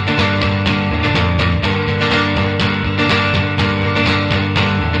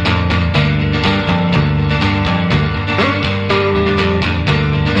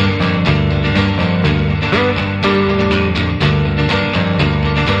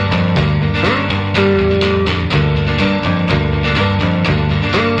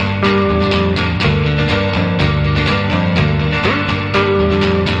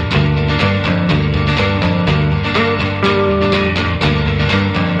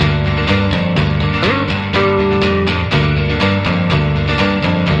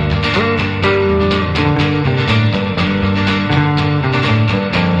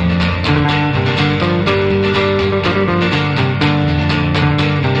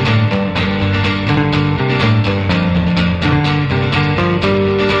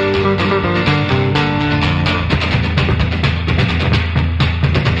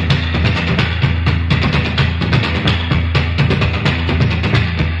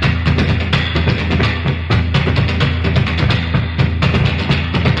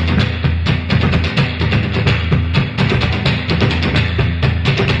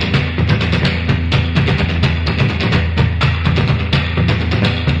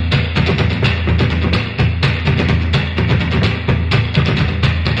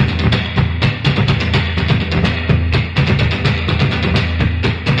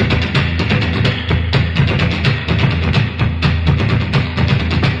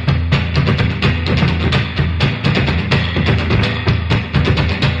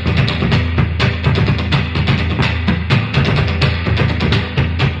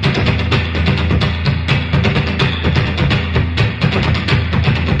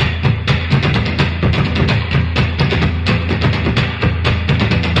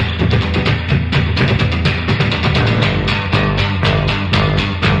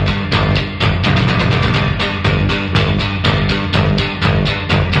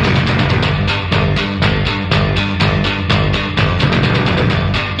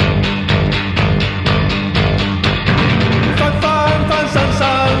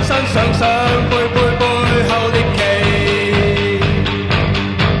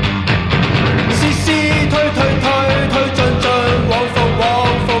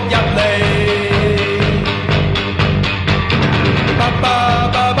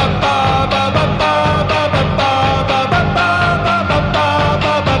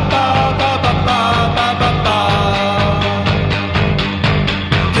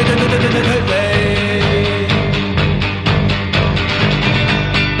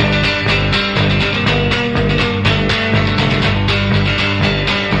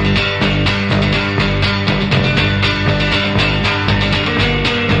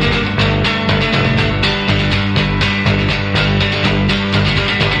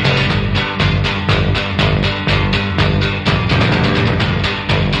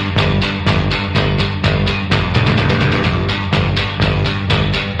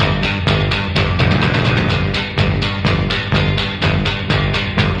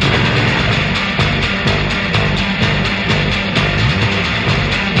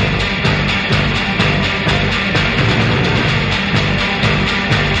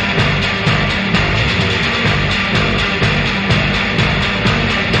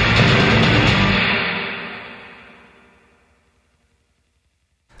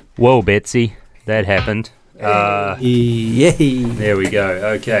 Whoa, Betsy, that happened. Yay. There we go.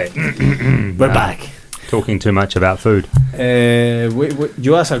 Okay. We're back. Talking too much about food.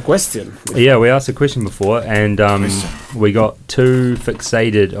 You asked a question. Yeah, we asked a question before, and we got too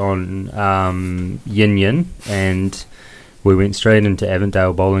fixated on Yin Yin, and we went straight into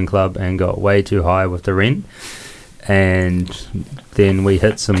Avondale Bowling Club and got way too high with the rent. And then we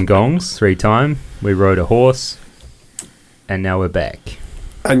hit some gongs 3 times. We rode a horse, and now we're back.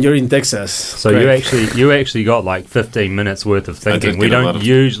 And you're in Texas. So Greg. you actually got like 15 minutes worth of thinking. We don't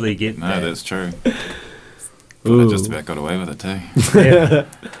usually get No, that. that's true. I just about got away with it too.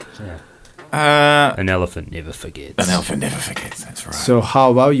 Yeah. An elephant never forgets. An elephant never forgets. That's right. So how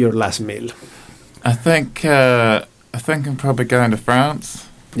about your last meal? I think I'm probably going to France.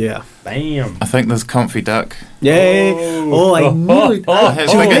 Yeah. Bam. I think there's Comfy Duck. Yay! Oh, I knew it. I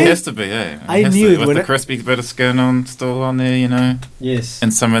think it has to be. I knew it with when the crispy bit of skin on still on there, you know. Yes.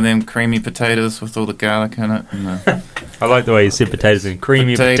 And some of them creamy potatoes with all the garlic in it. And I like the way you said potatoes and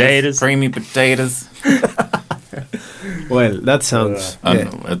creamy potatoes. Creamy potatoes. Well, that sounds.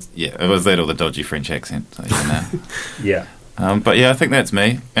 It was that or the dodgy French accent. So, you know. Yeah. But yeah, I think that's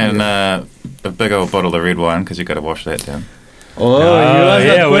me. And a big old bottle of red wine because you got to wash that down. Oh, you asked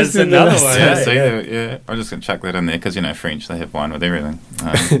that where's question another last one? time. Yeah. I'm just going to chuck that in there because, you know, French, they have wine with everything.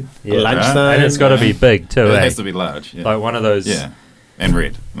 Lunchtime. And it's got to be big too, It eh? has to be large. Yeah. Like one of those. Yeah. And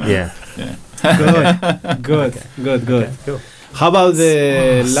red. Yeah. Good. Okay, cool. How about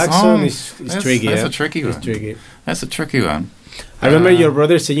the last song? Is tricky. That's eh? a tricky It's one. tricky. That's a tricky one. I remember your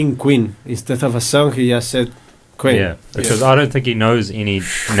brother saying Queen instead of a song. He just said Queen. Yeah, because I don't think he knows any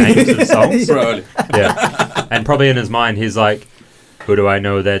names of songs. Probably. Yeah, and probably in his mind he's like, "Who do I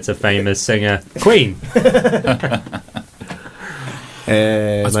know that's a famous singer? Queen."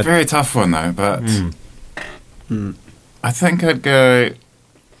 It's a very tough one though, but I think I'd go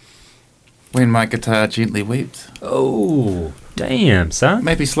When My Guitar Gently Weeps. Oh, damn, son.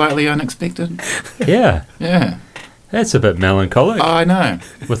 Maybe slightly unexpected. Yeah, Yeah. that's a bit melancholic I know.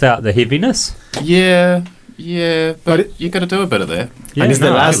 without the heaviness. Yeah, but But you got to do a bit of that. Yeah, it's the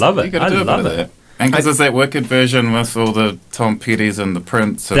no, last- I love You it. got I to do a bit love of it. that. And because there's that wicked version with all the Tom Petty's and the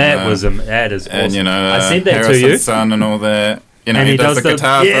Prince. And That is awesome. And, you know, I said that to Harrison's you. son and all that. You know, And he he does does the the-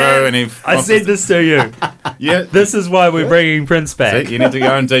 guitar yeah. throw and he... I said this to you. Yeah. This is why we're bringing Prince back. See, you need to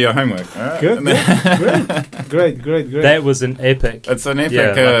go and do your homework. All right? Good. And then- Great. That was an epic. It's an epic. Yeah,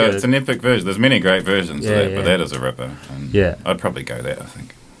 like a- it's an epic version. There's many great versions Yeah, of that, yeah. but that is a ripper. And Yeah. I'd probably go there. I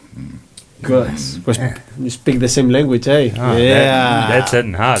think. Good. Pues you speak the same language, eh? Oh, yeah. that's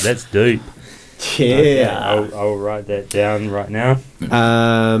hitting hard. That's deep. Yeah. I'll write that down right now.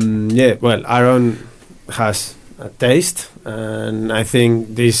 Yeah. Well, Aaron has a taste, and I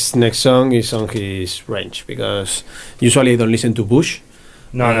think this next song is on his range because usually I don't listen to Bush.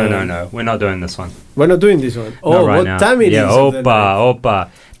 No. We're not doing this one. We're not doing this one. Not right what now. time it yeah, is of the night? Opa.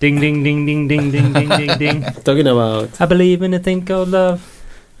 Ding, ding, ding, ding, ding, ding, ding, ding, ding. Talking about. I believe in a thing called love.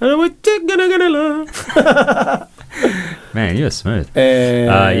 What you gonna love? Man, you're smooth.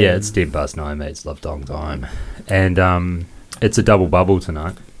 Yeah, it's 9:10, mate. It's Love Dong time. And it's a double bubble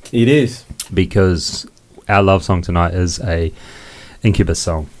tonight It is. because our love song tonight is a Incubus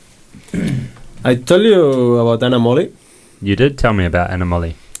song. I told you about Anna Molly. You did tell me about Anna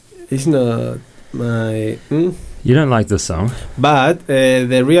Molly. It's not my. You don't like this song? But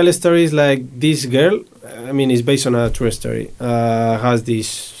the real story is like this girl. I mean, it's based on a true story. Has this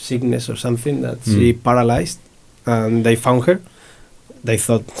sickness or something that she paralyzed, and they found her. They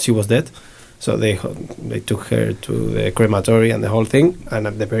thought she was dead, so they took her to the crematory and the whole thing. And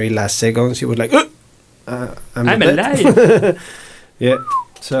at the very last second, she was like, "I'm not dead." alive." Yeah.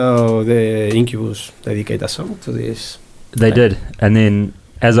 So the Incubus dedicate a song to this. They did. And then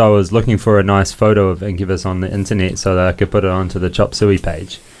as I was looking for a nice photo of Incubus on the internet so that I could put it onto the Chop Suey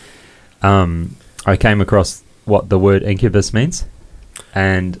page, I came across what the word incubus means,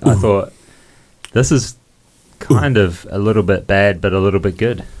 and I thought this is kind of a little bit bad, but a little bit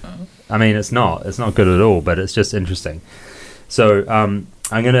good. I mean, it's not good at all, but it's just interesting. So I'm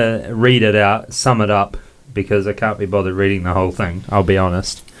going to read it out, sum it up, because I can't be bothered reading the whole thing, I'll be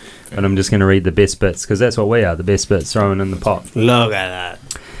honest. But I'm just going to read the best bits, because that's what we are, the best bits thrown in the pot. Look at that.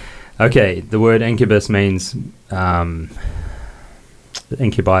 Okay, the word incubus means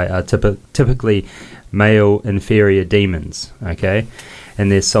incubi are typically male inferior demons, okay?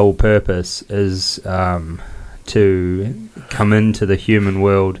 And their sole purpose is to come into the human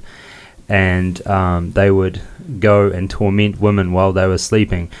world, and they would go and torment women while they were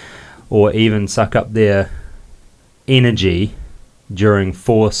sleeping, or even suck up their energy during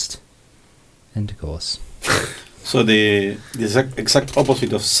forced intercourse. So the exact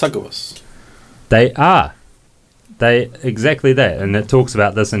opposite of succubus. They are. They exactly that, and it talks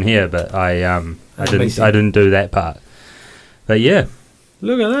about this in here, but I didn't do that part. But yeah,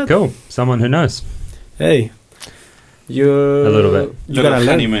 Look at that. cool. Someone who knows. Hey, you A little bit. You gotta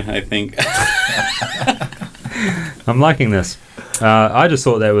learn. Anime, I think. I'm liking this. I just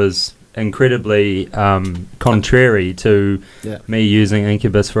thought that was incredibly contrary to Yeah. me using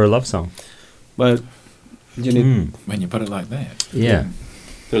Incubus for a love song. But you need. When you put it like that. Yeah.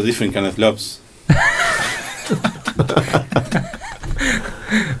 There's different kind of loves.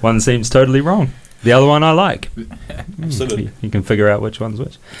 One seems totally wrong. The other one I like. Absolutely. You can figure out which one's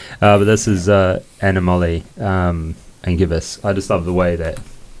which. But this is Animale Incubus. I just love the way that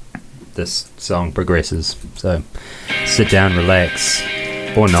this song progresses. So sit down, relax,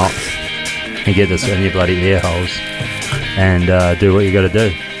 or not, and get this in your bloody ear holes, and do what you got to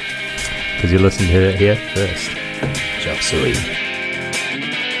do, because you listen to it here first. Chop Suey.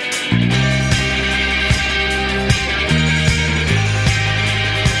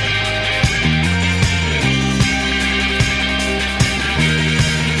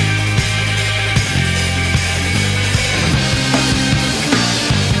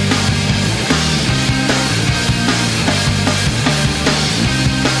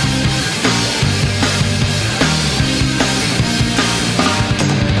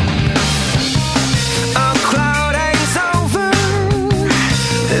 A cloud hangs over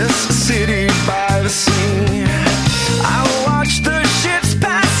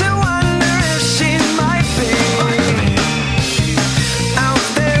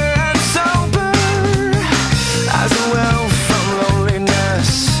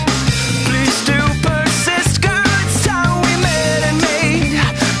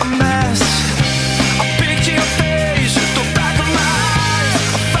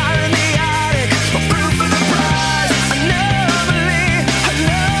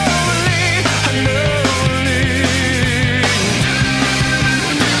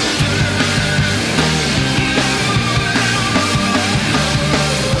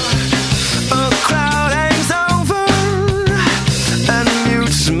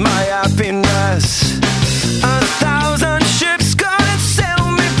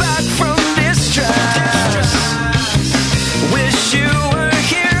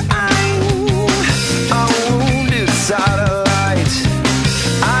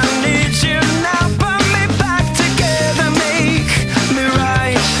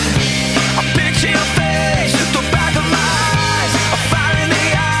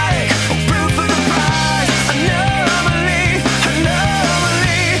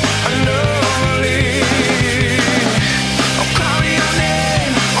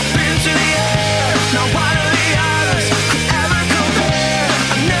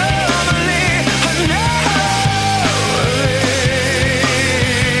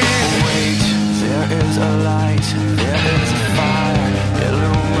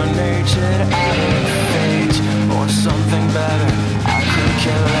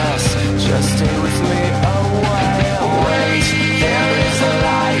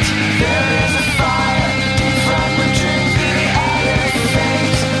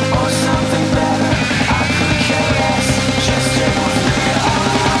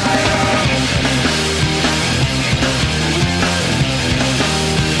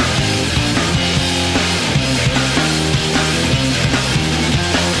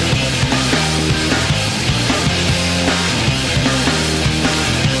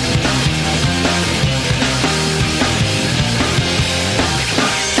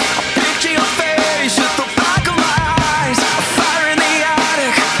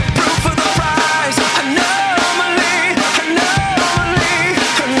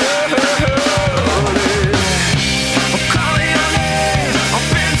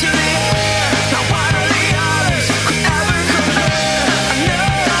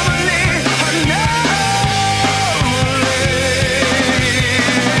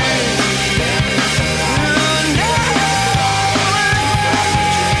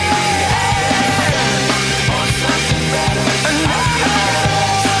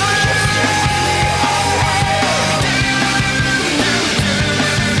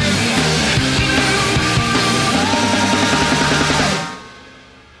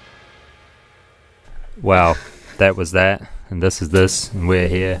well, that was that, and this is this, and we're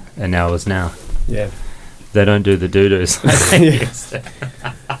here, and now is now. Yeah. They don't do the doo-doos.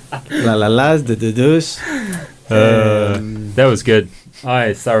 La la las, the do-dos. That was good.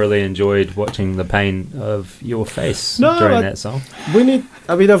 I thoroughly enjoyed watching the pain of your face No, during but- that song. We need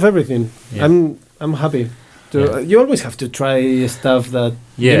a bit of everything. Yeah. I'm happy. Yeah. You always have to try stuff that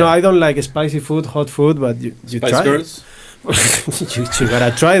Yeah. you know. I don't like spicy food, hot food, but you Spice try. Girls. you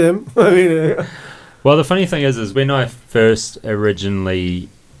gotta try them. I mean, Well, the funny thing is when I first originally,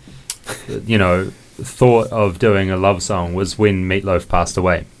 thought of doing a love song was when Meatloaf passed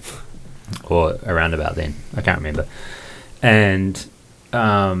away, or around about then. I can't remember. And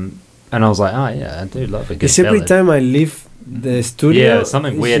I was like, oh yeah, I do love a good it's every ballad. time I leave the studio. Yeah,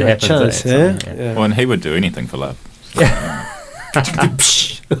 something it's weird a happens, chance, eh? eh? Something, Yeah. Well, and he would do anything for love.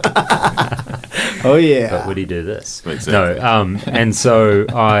 Oh yeah. But would he do this? Exactly. No. And so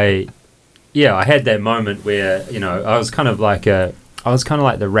I had that moment where I was kind of like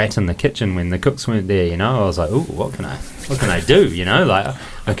the rat in the kitchen when the cooks weren't there. I was like, ooh, what can I do? Like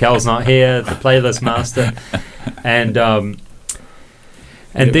Mikel's not here, the playlist master, and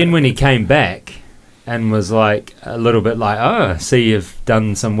then when he came back and was like a little bit like, oh, see, you've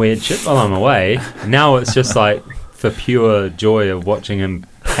done some weird shit while I'm away. Now it's just like for pure joy of watching him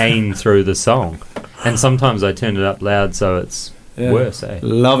pain through the song. And sometimes I turn it up loud so it's worse, eh?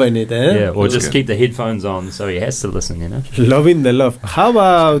 Loving it, eh? Yeah, or That's just good. keep the headphones on so he has to listen, Loving the love. How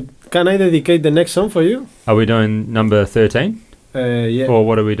about? Can I dedicate the next song for you? Are we doing number 13? Yeah. Or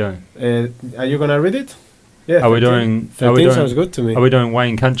what are we doing? Are you gonna read it? Yeah. Are we 13. doing- are we 13 doing- sounds good to me. Are we doing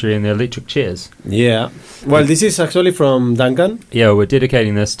Wayne Country and the Electric Chairs? Yeah. Well, this is actually from Duncan. Yeah, we're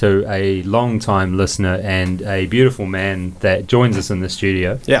dedicating this to a long-time listener and a beautiful man that joins us in the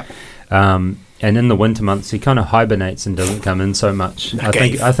studio. Yeah. And in the winter months, he kind of hibernates and doesn't come in so much.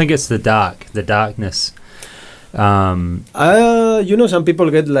 I think it's the darkness. Some people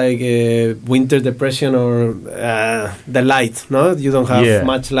get like winter depression or the light. No, you don't have Yeah.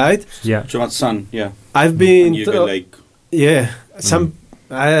 much light. Yeah, Too much sun. Yeah. I've been. And you get like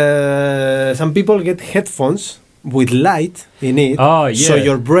Some people get headphones with light in it. Oh, yeah. So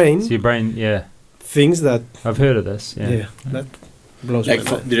your brain so your brain. Yeah, thinks that. I've heard of this. Yeah, That blows like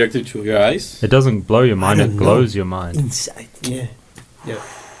my mind. directed to your eyes. it doesn't blow your mind; I it don't glows your mind. Inside. Yeah.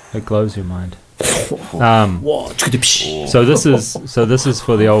 It glows your mind. Whoa. So this is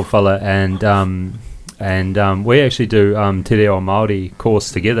for the old fella, and we actually do Te Reo Māori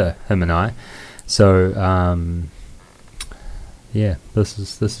course together, him and I. So this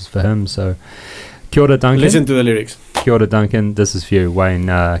is for him. So kia ora, Duncan. Listen to the lyrics. Kia ora, Duncan. This is for you, Wayne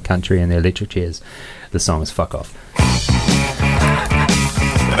Country and the Electric Chairs. The song is Fuck Off.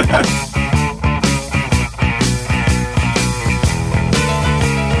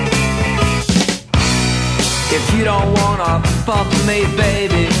 If you don't wanna fuck me,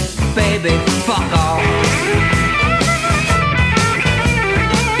 baby, baby, fuck off.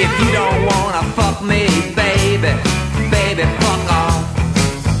 If you don't wanna fuck me, baby, baby, fuck off.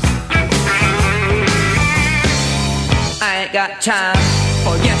 I ain't got time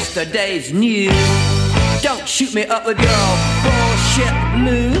for yesterday's news. Don't shoot me up with your bullshit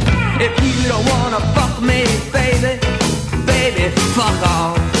blues. If you don't wanna fuck me, baby, baby, fuck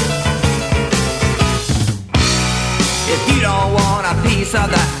off. If you don't want a piece of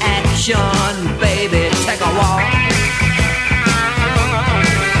the action, baby, take a walk.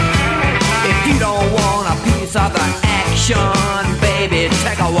 If you don't want a piece of the action, baby,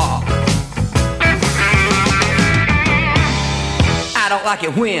 take a walk. I don't like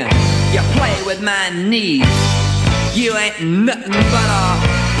it when you play with my knees. You ain't nothing but a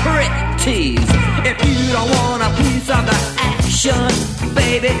prick tease. If you don't want a piece of the action,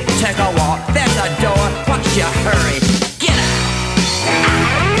 baby, take a walk. There's a door, what's your hurry? Get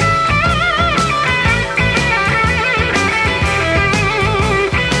out!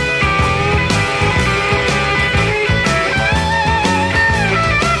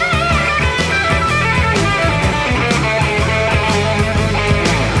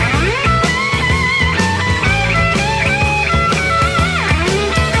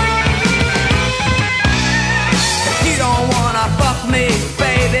 If you don't wanna fuck me,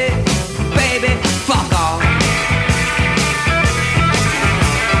 baby, baby, fuck off.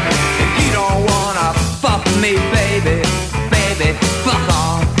 If you don't wanna fuck me, baby, baby, fuck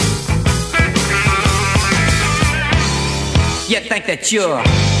off. You think that you're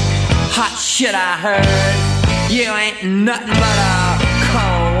hot shit, I heard. You ain't nothing but a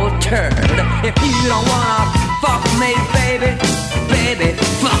cold turd. If you don't wanna fuck me, baby, baby,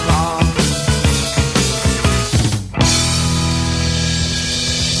 fuck off.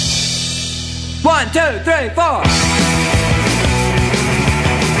 1, 2, 3, 4.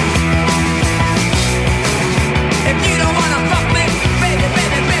 If you don't wanna fuck me, baby,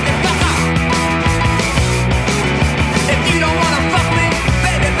 baby, baby, fuck off. If you don't wanna fuck me,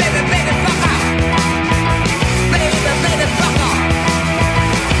 baby, baby, baby, fuck off. Baby, baby, fuck off.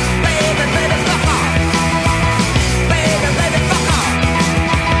 Baby, baby, fuck off. Baby, baby, fuck off.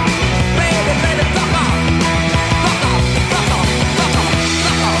 Baby, baby, fuck off. Fuck off, fuck off, fuck off,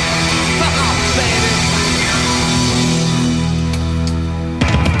 fuck off, fuck off, baby.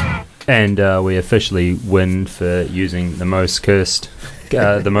 And we officially win for using the most cursed,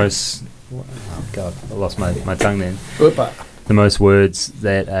 the most. Oh God, I lost my tongue then. Opa. The most words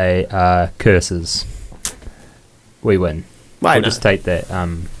that are curses. We win. Why We'll not? just take that.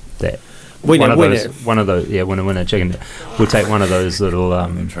 That Winner, one of winner. those. One of those. Yeah, winner, chicken. We'll take one of those little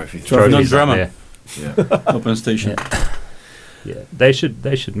Trophy. trophies up Non-drama. there. Yeah. Open station. Yeah, they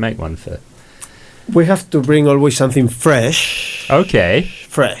should make one for. We have to bring always something fresh. Okay,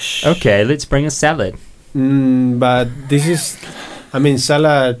 Fresh. let's bring a salad. But this is, I mean,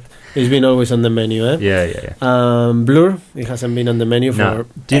 salad has been always on the menu, eh? Yeah. Blur, it hasn't been on the menu No. for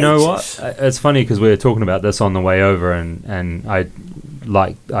Do you know ages. what? It's funny because we were talking about this on the way over, and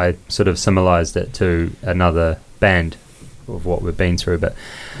I sort of symbolized it to another band of what we've been through. But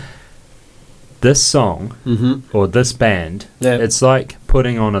this song or this band, Yeah. it's like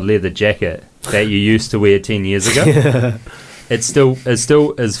putting on a leather jacket that you used to wear 10 years ago. It's still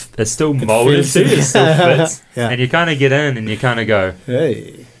molded feels- to, it still fits, Yeah. and you kind of get in and you kind of go,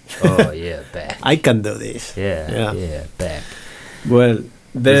 Hey, oh yeah, back, I can do this. yeah, back. Well,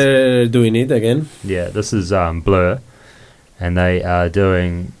 they're doing it again. Yeah, this is Blur, and they are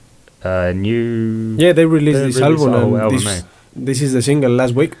doing a new. Yeah, they released They this released album, a whole and album, this, eh? this is the single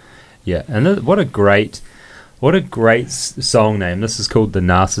last week. Yeah, and what a great song name. This is called The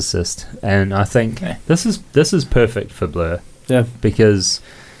Narcissist, and I think this is perfect for Blur Yeah. because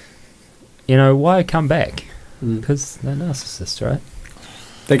why come back? Mm. Because they're narcissists, right?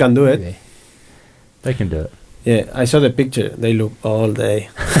 They can do it. Maybe. They can do it. Yeah, I saw the picture. They look all day.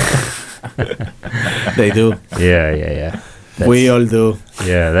 They do. Yeah. We all do.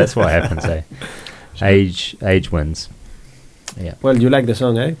 Yeah, that's what happens. Age wins. Yeah. Well, you like the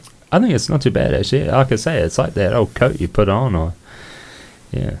song, eh? I think it's not too bad actually. Like I say, it's like that old coat you put on, or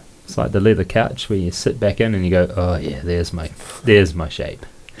it's like the leather couch where you sit back in and you go, oh yeah, there's my shape.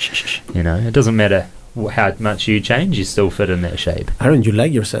 It doesn't matter how much you change, you still fit in that shape. Aaron, you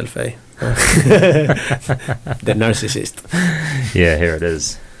like yourself, eh? The narcissist. Yeah, here it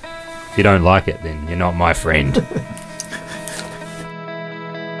is. If you don't like it, then you're not my friend.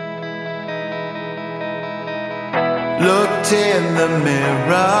 Looked in the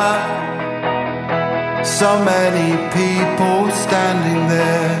mirror, so many people standing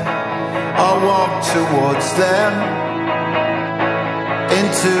there. I walked towards them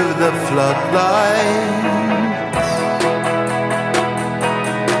into the floodlight.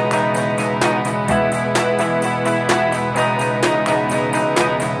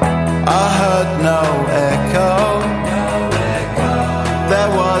 I heard no echo.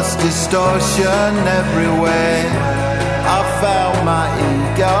 There was distortion everywhere. I felt my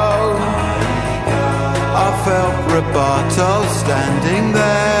ego. I felt Roberto standing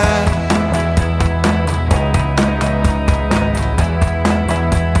there.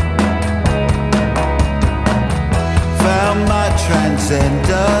 Found my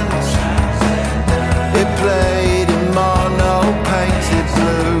transcendence. It played in mono painted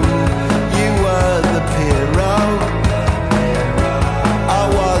blue. You were the hero. I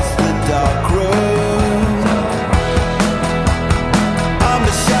was the dark room. I'm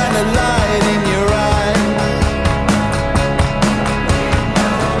a shining light in your eye.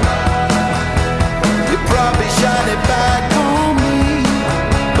 You probably shine it back on me,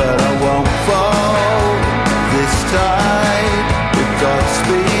 but I won't fall this time. With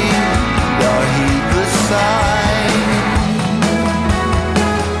Godspeed, I'll heed the sign.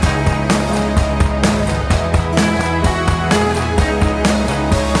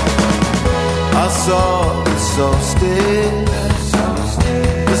 I saw the solstice,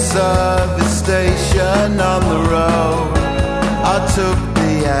 the service station on the road. I took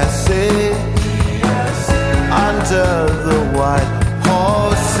the acid under the white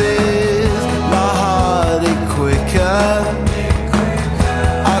horses. My heart it quicker.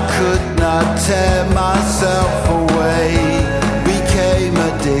 I could not tear myself away. Became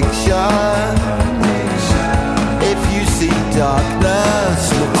addiction. If you see darkness,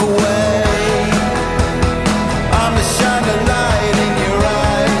 look away. I'm a shining light in your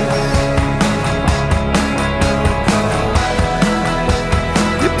eyes.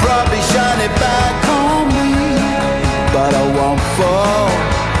 You probably shine it back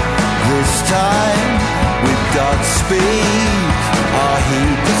time with Godspeed, I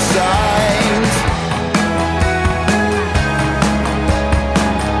heed the signs.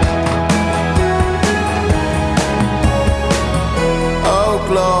 Oh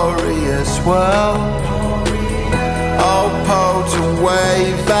glorious world, oh potent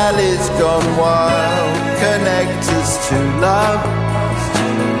wave, valleys gone wild, connect us to love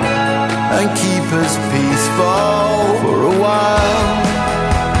and keep us peaceful for a while.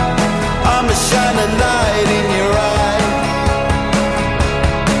 I'ma shine a light in your eye.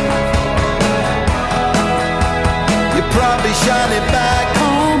 You probably shine it back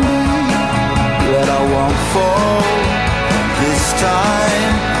on me, but I won't fall this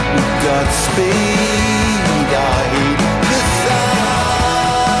time. With Godspeed, I heed the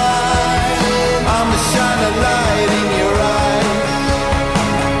sign. I'ma shine a light in your eye.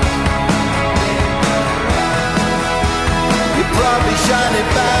 You probably shine it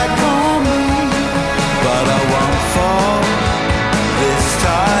back on me, but I won't fall this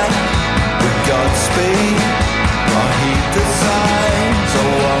time. With Godspeed, I heed the signs. I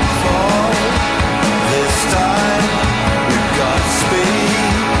won't fall this time. With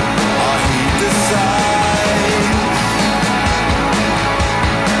Godspeed, I heed the signs.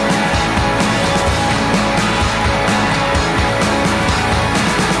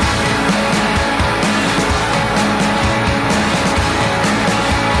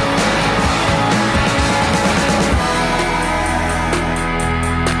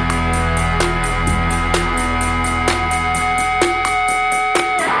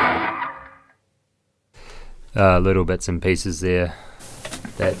 Little bits and pieces there.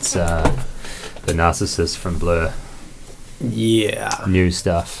 That's the Narcissist from Blur. Yeah. New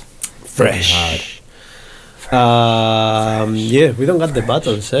stuff. Fresh. Yeah, we don't got the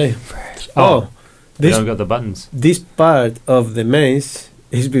buttons, eh? Oh, we this don't got the buttons. this part of the maze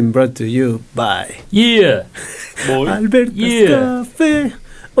has been brought to you by Yeah. Alberta's Yeah. Cafe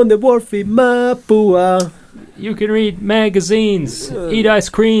on the wharf in Mapua. You can read magazines, eat ice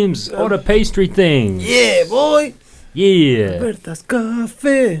creams, order pastry things. Yeah, boy. Yeah. Alberta's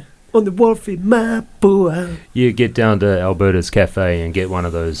Cafe on the wharf in Mapua. You get down to Alberta's Cafe and get one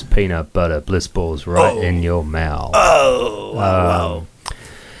of those peanut butter bliss balls right in your mouth. Oh, wow.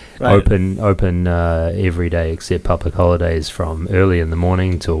 Right. Open every day except public holidays from early in the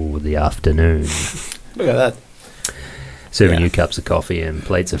morning till the afternoon. Look at that. Serving Yeah. you cups of coffee and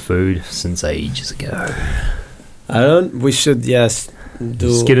plates of food since ages ago. We should just do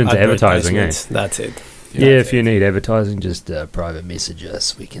Just get into advertising, eh? advertisements. That's it. Yeah, if you need advertising, just private message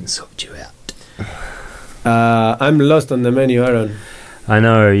us. We can sort you out. I'm lost on the menu, Aaron. I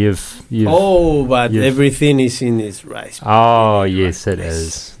know you've But you've- everything is in its right spot. Oh, yes, it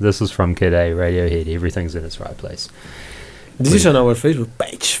is. This is from Kid A, Radiohead. Everything's in its right place. This is on our Facebook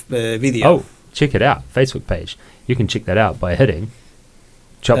page, video. Oh, check it out. Facebook page. You can check that out by hitting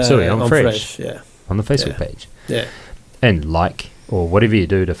Chop Suey on Fresh Yeah. on the Facebook Yeah. page. Yeah. And like, or whatever you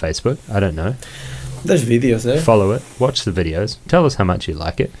do to Facebook. I don't know. There's videos there. Follow it. Watch the videos. Tell us how much you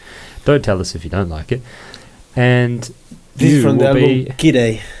like it. Don't tell us if you don't like it. And This is you from the will album be Kid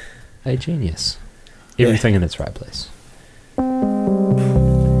A. a genius. Everything in its right place.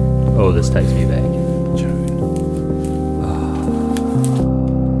 Oh, this takes me back.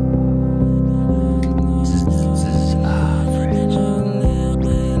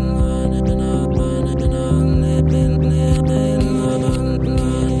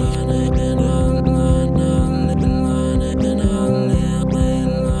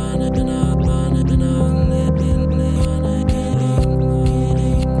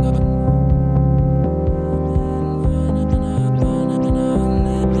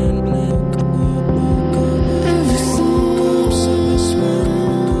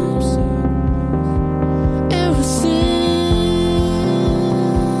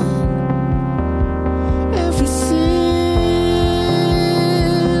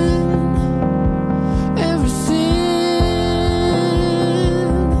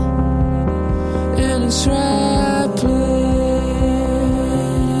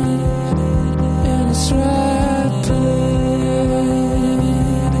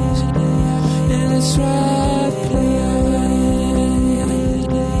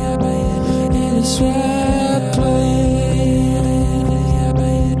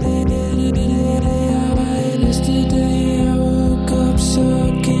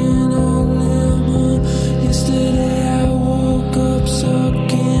 Yesterday I woke up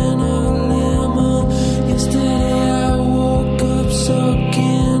sucking on lemon.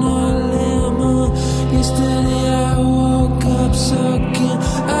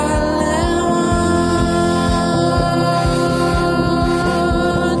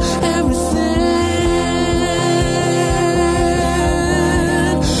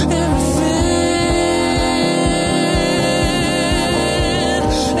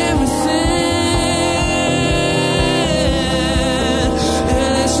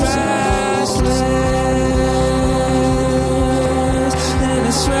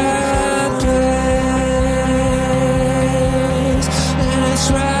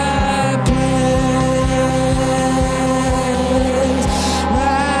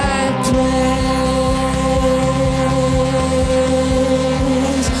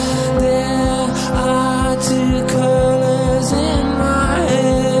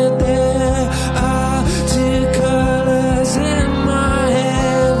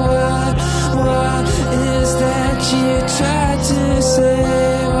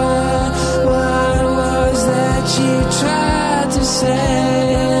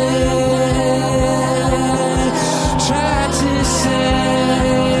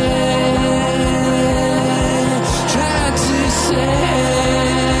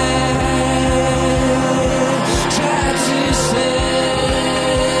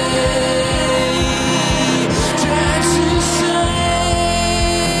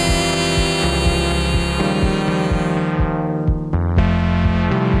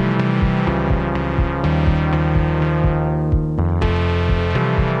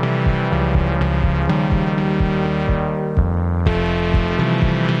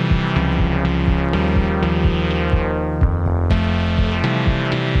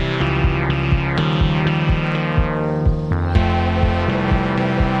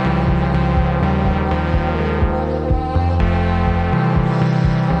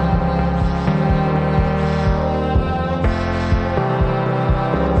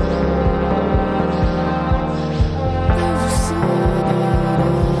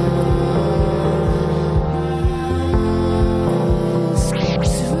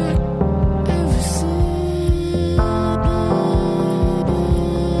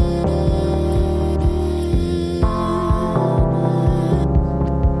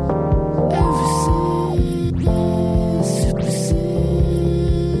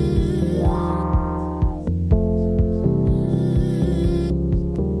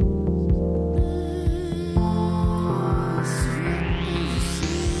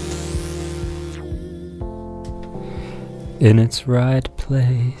 in its right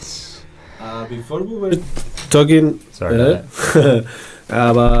place. Before we were talking Sorry about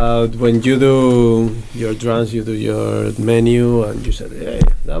about when you do your drums, you do your menu, and you said, "Hey,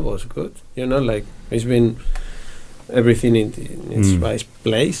 that was good." You know, like it's been everything in its right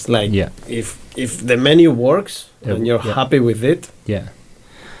place. Like, Yeah. if the menu works and you're Yeah. happy with it, Yeah.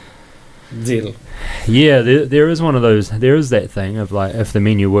 deal. Yeah, there is one of those. There is that thing of like, if the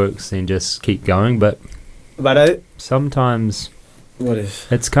menu works, then just keep going. But But sometimes what is?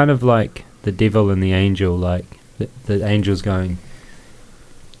 it's kind of like the devil and the angel. Like the angel's going,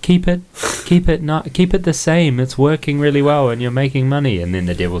 keep it the same. It's working really well, and you're making money. And then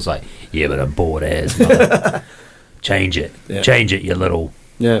the devil's like, yeah, but I'm bored as. Mother. Change it, you little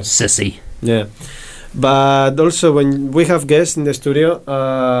sissy. Yeah. But also, when we have guests in the studio,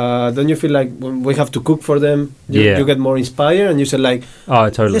 don't you feel like when we have to cook for them, you get more inspired, and you say like, oh,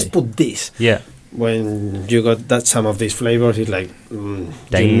 totally. Let's put this. Yeah. When you got that some of these flavors, it's like,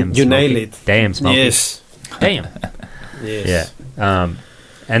 damn, you nail it. Damn, Smoky. Yes. Damn. Yes. Yeah.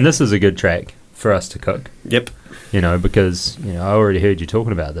 And this is a good track for us to cook. Yep. You know, because I already heard you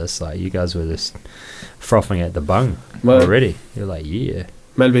talking about this. Like, you guys were just frothing at the bung already. You're like, yeah.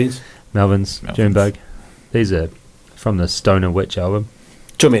 Melvin's, Junebug. These are from the Stoner Witch album.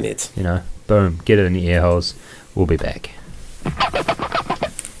 2 minutes. You know, boom, get it in your ear holes. We'll be back.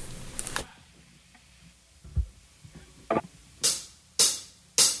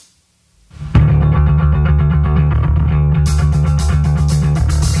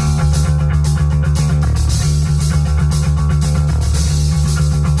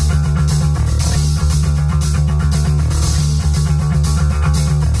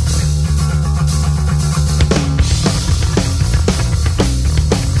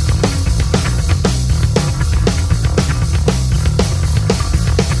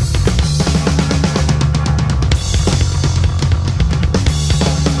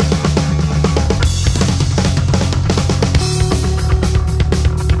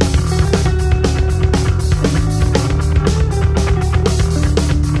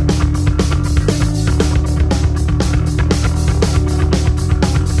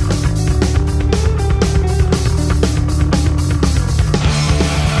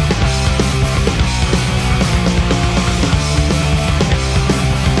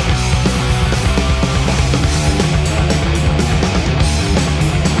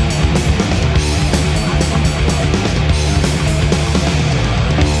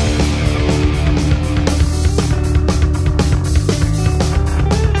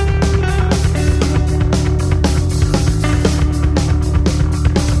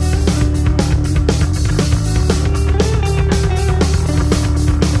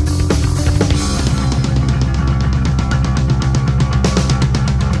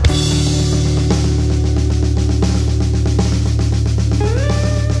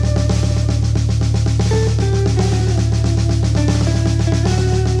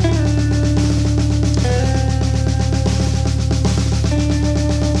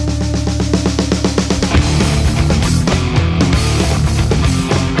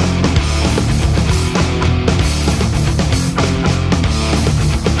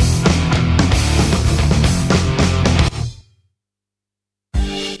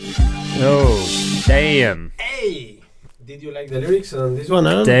 Damn. Hey! Did you like the lyrics on this one,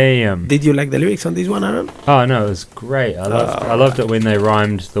 Aaron? Damn. Did you like the lyrics on this one, Aaron? Oh, no, it was great. I loved it when they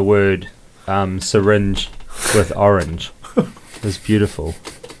rhymed the word syringe with orange. It was beautiful.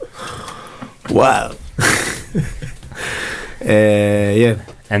 Wow. Yeah.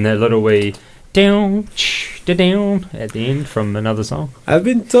 And that little wee down down at the end from another song. I've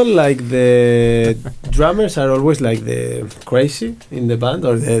been told like the drummers are always like the crazy in the band,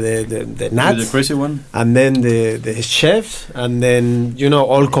 or the nuts, The crazy one. and then the chefs, and then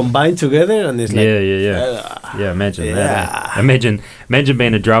all combined together, and it's like Yeah, imagine that. Imagine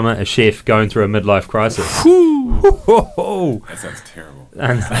being a drummer, a chef, going through a midlife crisis. That sounds terrible.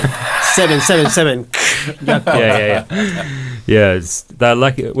 And 777. Yeah, they're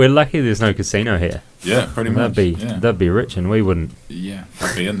lucky. We're lucky there's no casino here. Yeah, pretty much. They'd be rich, and we wouldn't. Yeah,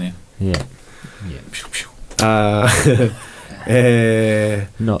 I'd be in there. Yeah.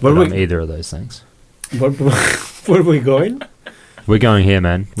 Not where that I'm we- either of those things. where are we going? We're going here,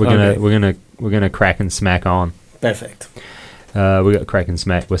 man. Okay. We're gonna crack and smack on. Perfect. We got crack and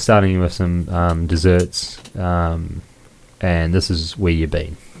smack. We're starting with some desserts, and this is where you've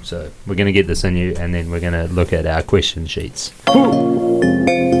been. So we're gonna get this in you, and then we're gonna look at our question sheets.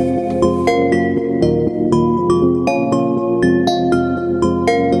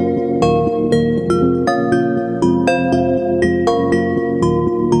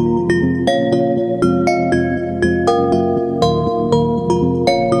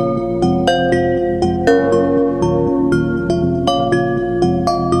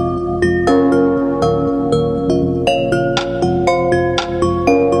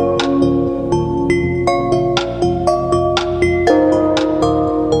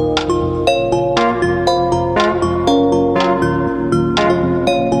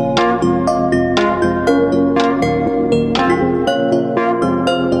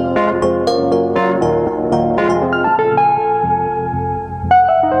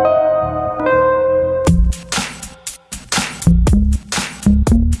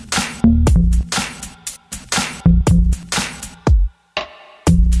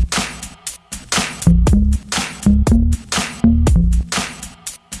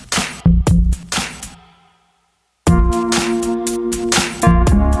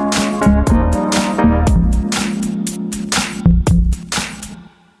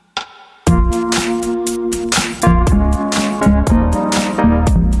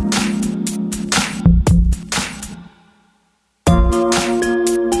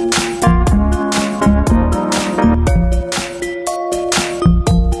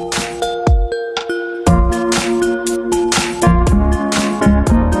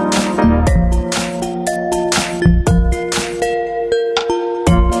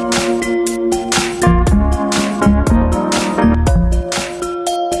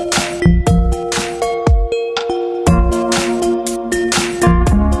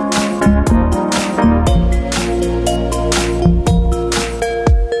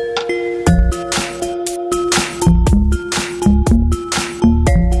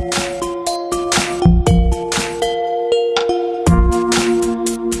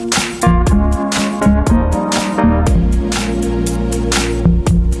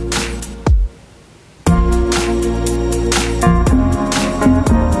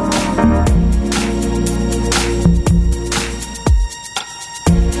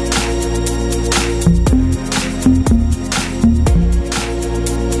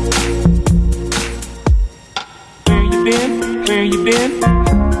 been?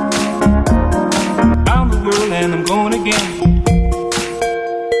 Around the world and I'm going again.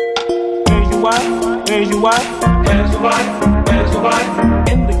 Where's your wife? Where's your wife? Where's your wife? Where's your wife?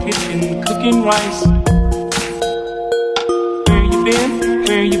 In the kitchen cooking rice. Where you been?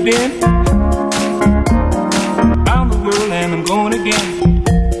 Where you been? Around the world and I'm going again.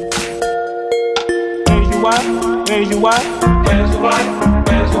 Where's your wife? Where's your wife? Where's your wife?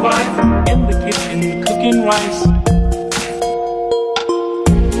 Where's your wife? In the kitchen cooking rice.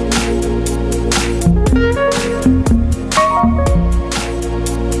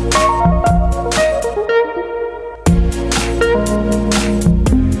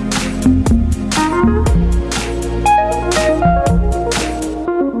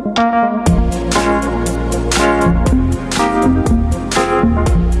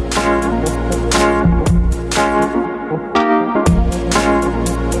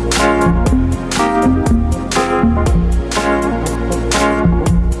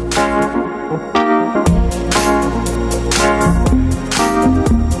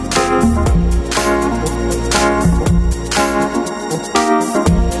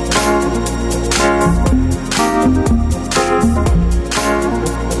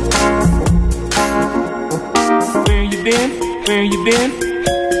 Where you been?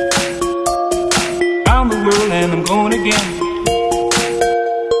 Around the world and I'm going again.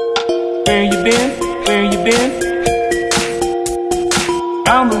 Where you been? Where you been?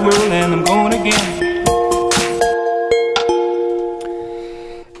 Around the world and I'm going again.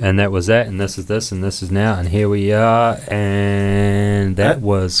 And that was that, and this is this, and this is now, and here we are, and that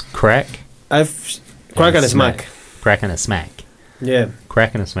was Crack. Crack and a Smack. Crack and a Smack. Yeah.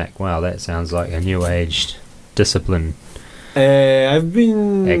 Crack and a Smack. Wow, that sounds like a new age discipline. I've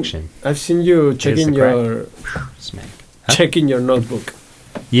been Action. I've seen you checking your Smack. checking your notebook.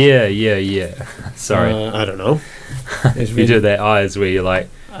 Yeah. Sorry. I don't know. You do that eyes where you're like,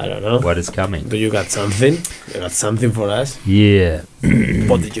 I don't know. what is coming? Do you got something? You got something for us? Yeah.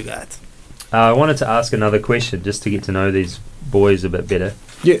 What did you got? I wanted to ask another question just to get to know these boys a bit better.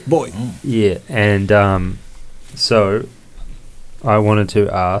 Yeah, boy. Yeah, and so I wanted to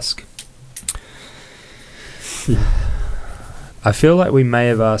ask. I feel like we may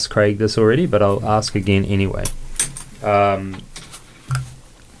have asked Craig this already, but I'll ask again anyway.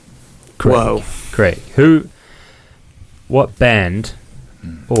 Craig, what band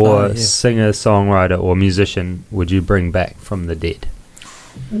or singer, songwriter, or musician would you bring back from the dead?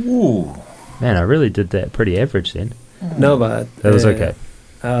 Ooh. Man, I really did that pretty average then. No, but That was okay.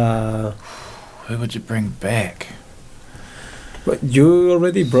 Who would you bring back? But you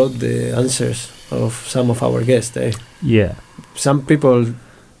already brought the answers of some of our guests, eh? Yeah. Some people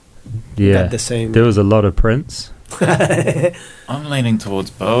Yeah. got the same. There was a lot of Prince. I'm leaning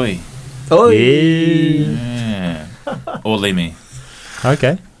towards Bowie. Oh, Yeah. Or Lemmy.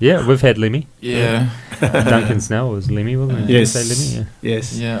 Okay. Yeah, we've had Lemmy. Yeah. Duncan Snell was Lemmy, wasn't he? Did you Yes. say Lemmy? Yeah.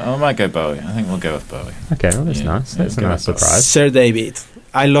 Yes. Yeah, I might go Bowie. I think we'll go with Bowie. Okay, well, that's Yeah. nice. That's Yeah, a nice go with surprise. Sir David.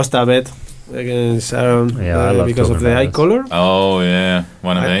 I lost a bet against Aaron Yeah, I love because of talking the about eye this. color. Oh, yeah.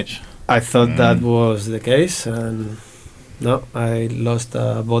 One of each. I thought that was the case, and no, I lost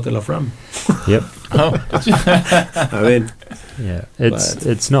a bottle of rum. Yep. Oh, did you? I mean, Yeah. But-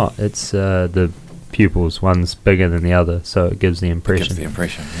 It's not. It's the pupils. One's bigger than the other, so it gives the Gives impression. the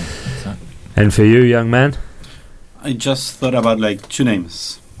impression. Yeah. So, And for you, young man? I just thought about like two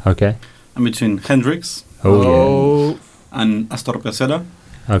names. Okay. I'm between Hendrix Oh, and Astor Piazzolla.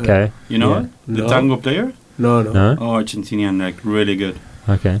 yeah. Okay. You know Yeah. the No. tango player? no. No? Oh, Argentinian, like really good.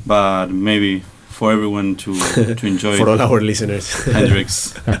 Okay. But maybe for everyone to enjoy For all our listeners.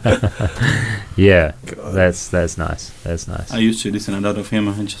 Hendrix. Yeah. God. That's nice. That's nice. I used to listen a lot of him.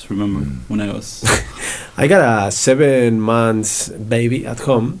 I just remember when I was. I got a 7 months baby at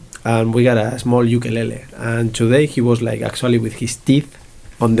home, and we got a small ukulele. And today he was like actually with his teeth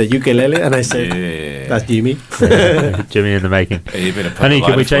on the ukulele, and I said, yeah. "That's Jimmy." Jimmy in the making. Yeah, you better put Honey, the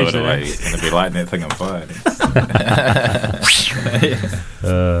can we lighter change fluid the away. name? It's going to be lighting that thing on fire.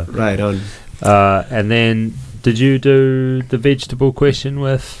 Right on. And then, did you do the vegetable question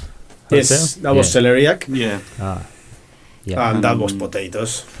with Yes, Hotel? that was celeriac, Yeah. Ah, yeah. and that was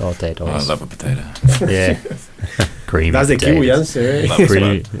potatoes. Potatoes. Oh, I love a potato. Yeah. Creamy That's the Kiwi potatoes. answer. Eh? Love a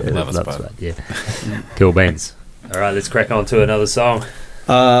Creamy. spud. Love a Loves spud. that, yeah. Cool beans. All right, let's crack on to another song.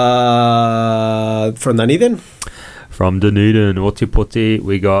 From Dunedin. From Dunedin, Oti Poti,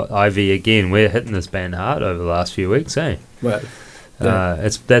 we got Ivy again. We're hitting this band hard over the last few weeks, eh? Well,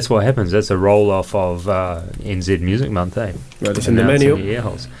 That's what happens. That's a roll-off of NZ Music Month, eh? well, it's in the Announcing menu. the ear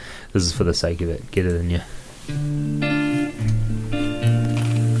holes. This is for the sake of it. Get it in you.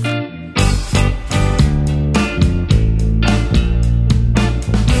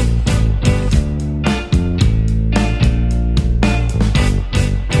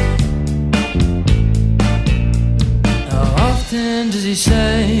 he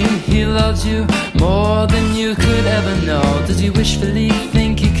say he loves you more than you could ever know? Does he wishfully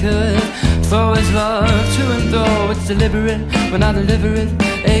think he could throw his love to and fro? It's deliberate when I deliver it.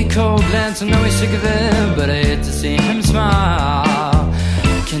 A cold glance, I know he's sick of it, but I hate to see him smile.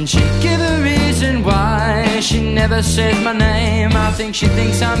 Can she give a reason why she never says my name? I think she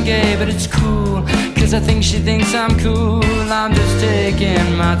thinks I'm gay, but it's cool, 'cause I think she thinks I'm cool. I'm just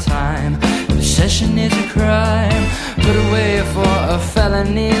taking my time. Obsession is a crime, put away for a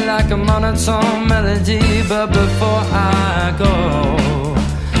felony, like a monotone melody. But before I go,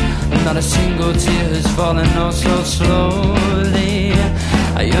 not a single tear is falling, oh so slowly.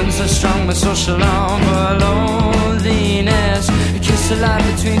 I yearn so strong but so shalom for loneliness. A kiss alive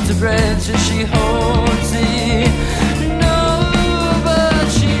between two breaths as she holds me. No, but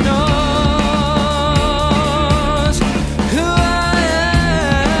she knows who I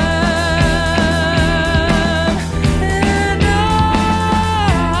am, and I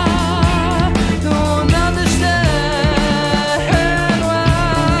don't understand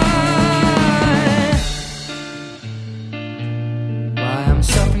why I'm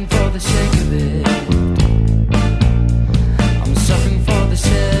suffering for the sake of it. I'm suffering for the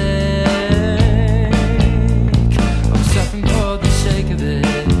sake. I'm suffering for the sake of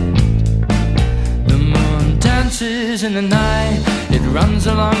it. The moon dances in the night. It runs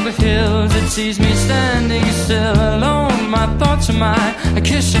along the hills. It sees me standing still alone. My thoughts are mine. I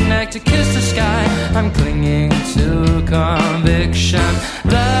kiss her neck to kiss the sky. I'm clinging to conviction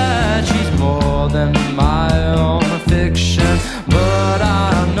that she's more than my own fiction. But I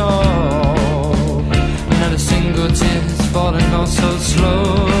know not a single tear is falling, oh so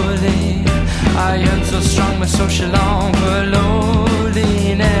slowly. I yearn so strong but so shalom for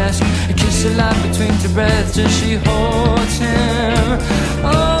loneliness. A kiss alive between two breaths till she holds him.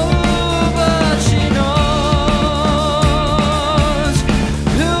 Oh, but she knows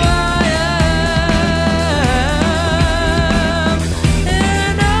who I am,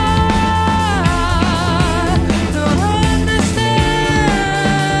 and I don't run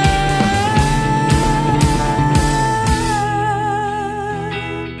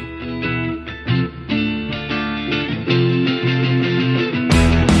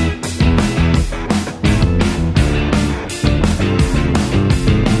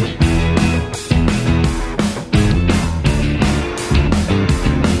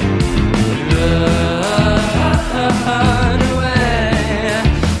away.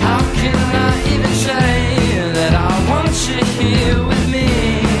 How can I even say that I want you here with me?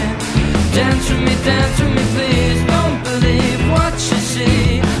 Dance with me, please. Don't believe what you see.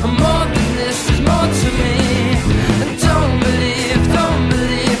 More than this, there's more to me. And don't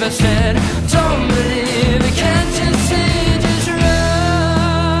believe, I said, don't believe. Can't you see? Just run.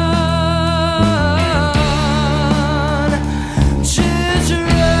 Just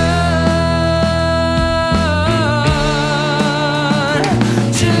run.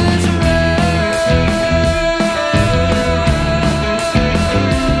 Just run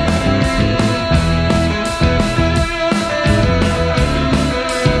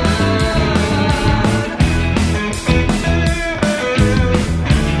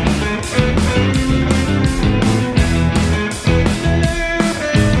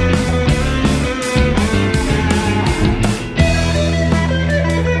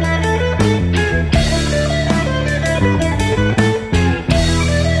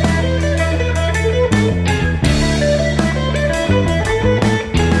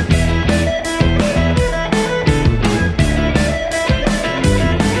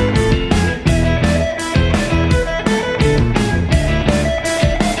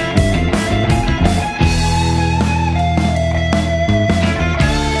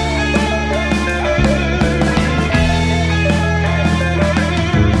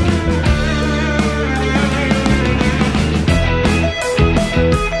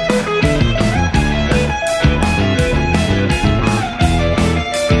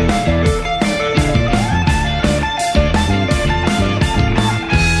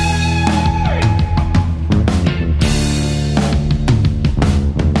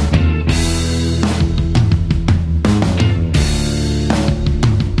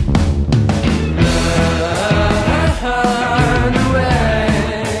away.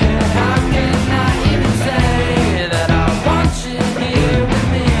 How can I even say that I want you here with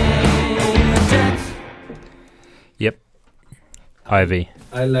me? Dance. Yep. Ivy.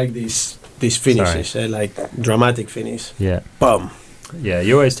 I like these finishes. I like dramatic finish. Yeah. Boom. Yeah,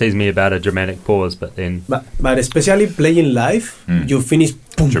 you always tease me about a dramatic pause, but then But especially playing live, you finish.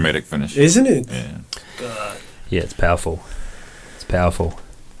 Boom, Dramatic finish. isn't it? Yeah. yeah, it's powerful. It's powerful.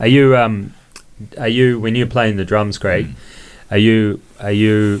 Are you when you're playing the drums, Craig? Are you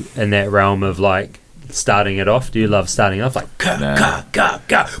in that realm of like starting it off? Do you love starting off like Nah.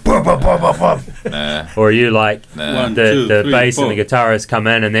 Nah. or are you like Nah. One, the two, three, bass four. and the guitarist come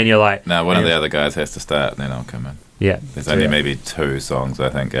in and then you're like, No, one of the other guys has to start, and then I'll come in. yeah, There's only maybe 2 songs, I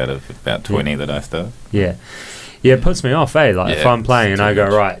think, out of about 20 that I start. yeah. Yeah, it puts me off, eh? Like if Yeah, I'm playing and too I go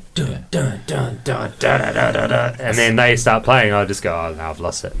much. right, Yeah. and then they start playing, I'll just go, oh, no, I've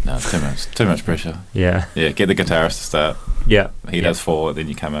lost it. No, it's too much pressure. Yeah, Yeah, get the guitarist to start. yeah. He does 4, then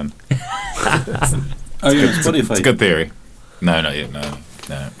you come in. Are you on Spotify? It's a good theory. No, not yet. No.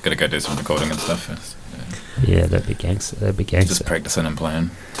 Gotta go do some recording and stuff first. Yeah, that'd be gangster. That'd be Just gangster. practicing and playing.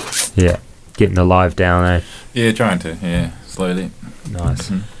 Yeah, getting the live down, eh? Yeah, trying to. Yeah, slowly. Nice.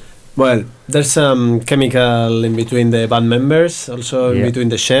 Mhm. Well, there's some chemical in between the band members, also in Yeah. between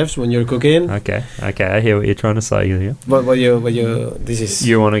the chefs when you're cooking. Okay, I hear what you're trying to say here. What you this is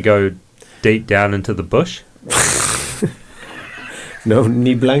You want to go deep down into the bush? no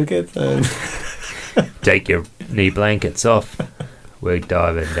knee blanket and Take your knee blankets off. We're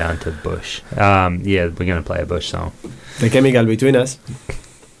diving down to bush. Yeah, we're gonna play a bush song. the chemical between us.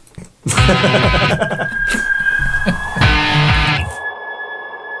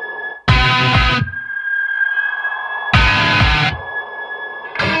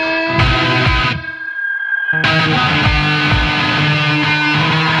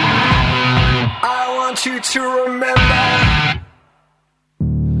 I want you to remember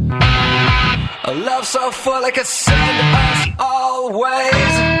a love so full it could send us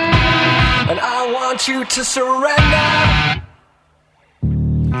always. And I want you to surrender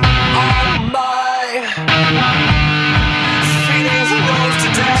all my feelings rose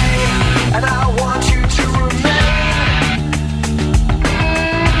today. And I want you to remain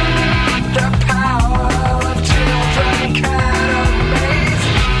the power of children can amaze.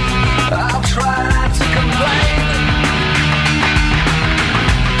 I'll try not to complain.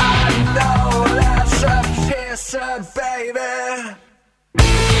 I know that's a pisser, baby.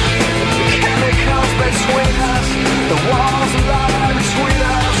 Chemicals between us, the walls lie between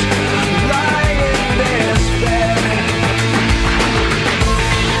us, lying in this bed.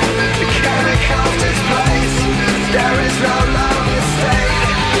 The chemicals displaced, there is no longer state,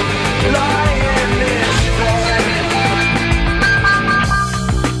 lying in this bed.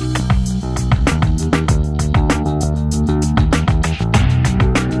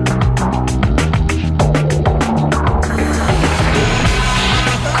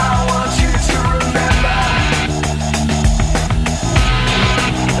 I want you to remember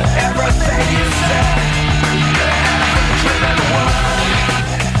everything you said, every driven word,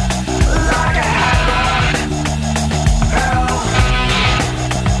 like a hammer, hell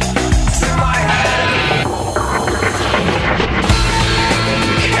to my head.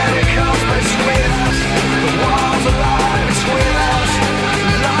 The chemicals between us, the walls lie between us,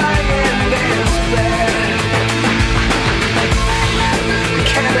 lying in this bed.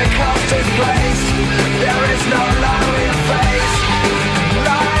 Chemicals displaced, there is no lonely face,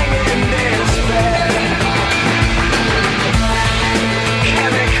 lying in this bed.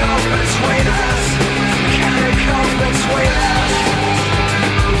 Chemicals between us, chemicals between us,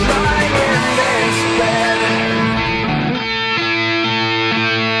 lying in this bed.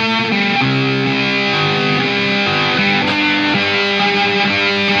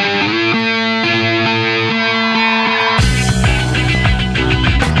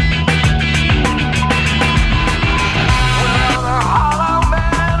 We're the hollow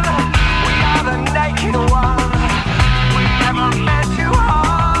men, we are the naked ones. We never meant you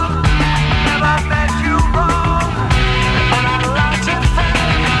harm, never meant you wrong. And I'd like to thank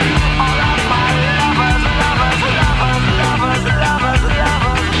all of my lovers, lovers, lovers, lovers, lovers,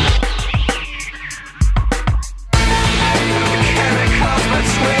 lovers. The chemicals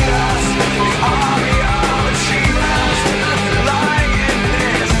between us, the army of achievers, lying in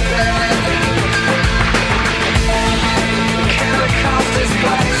this bed. Chemicals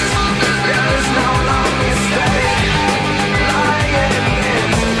displaced, there is no longer state, lying in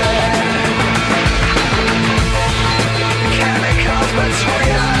this bed. Chemicals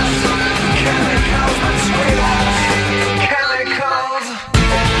between us, chemicals between us, chemicals.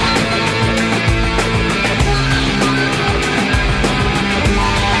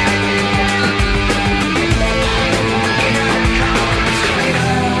 Chemicals between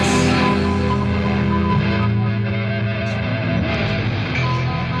us.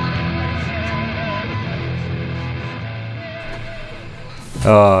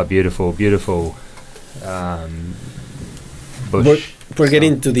 Oh, beautiful, beautiful. Bush. We're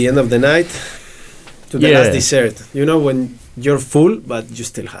getting to the end of the night, to the Yeah. last dessert. You know when you're full, but you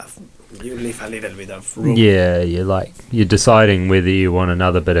still have You leave a little bit of room. Yeah, you're deciding whether you want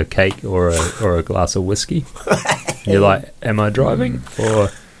another bit of cake or a glass of whiskey. You're like, am I driving? Or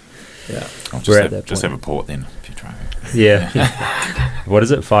Yeah. we're at that Just point. have a port then if you're driving. Yeah. What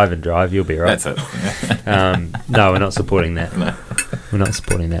is it? 5 and drive. You'll be right. That's it. No, we're not supporting that. No. We're not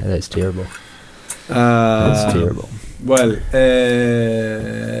supporting that. That's terrible. Uh, That's terrible. Well,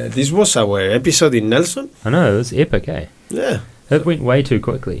 this was our episode in Nelson. I know, it was epic, eh? Yeah. It went way too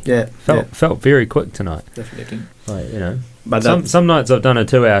quickly. Yeah. Felt very quick tonight. Definitely. Like, you know. But Some nights I've done a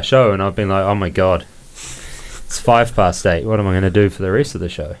 2-hour show and I've been like, oh my god, it's 8:05. What am I going to do for the rest of the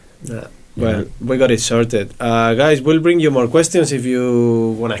show? Yeah. Well, we got it sorted. Guys, we'll bring you more questions if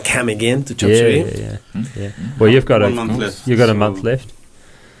you want to come again to Chop Suey. Yeah. Well, you've got 1 month left. You've got a so- month left,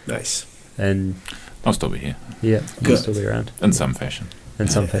 Nice. and I'll still be here yeah, Good. you'll still be around in some fashion. in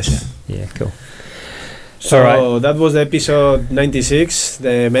some fashion. Yeah, cool. So Alright. that was episode 96,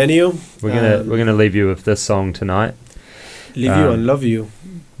 the menu. We're gonna leave you with this song tonight. Leave you and love you.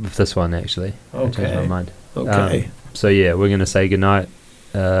 With this one, actually. I changed my Okay. mind. Okay. So yeah, we're gonna say goodnight.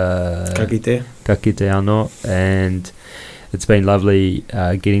 Kakite. Kakite ano, and it's been lovely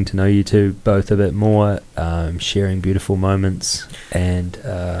getting to know you two both a bit more, sharing beautiful moments, and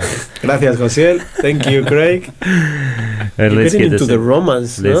Gracias, Josiel. Thank you, Craig. and You're let's getting get into this the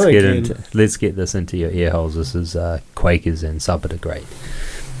romance. let's get this into your ear holes. This is Quakers and Supper to Great.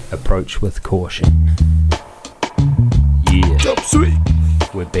 Approach with caution. Yeah, Chop Suey.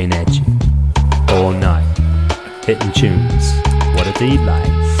 we've been at you all night, hitting tunes. What a delight.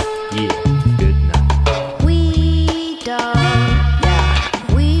 Yeah, good night. We don't,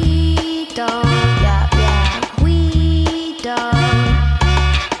 yeah. We don't, yeah, yeah.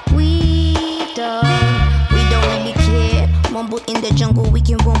 We don't, we don't really care. Mumble in the jungle, we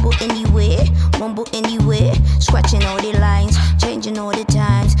can rumble anywhere. Scratching all the lines, changing all the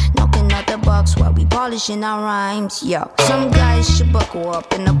times, knocking out the box while we polishing our rhymes. Yeah, some guys should buckle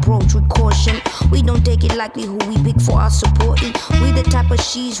up and approach with caution. We don't take it lightly who we pick for our supporting. We the type of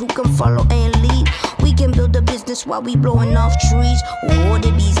she's who can follow and lead. We can build a business while we blowing off trees. Or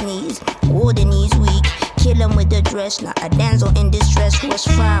the bee's knees, or the knees weak. Kill him with the dress, not a damsel in distress who was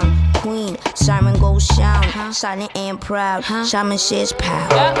found. Queen, siren goes sound, silent and proud. Shaman says pow.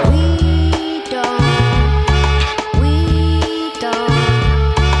 We don't, we don't,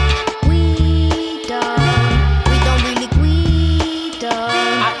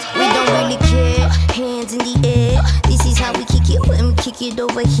 we don't really care. Hands in the air. This is how we kick it when we kick it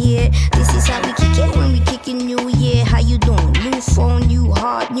over here. This is how we kick it when we kick it new year. How you doing? New phone, new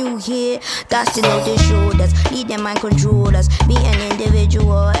heart, new hair. Got to know the shoulders, lead them mind controllers. Be an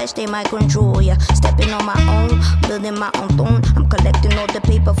individual, as they might control ya. Stepping on my own, building my own throne. I'm collecting all the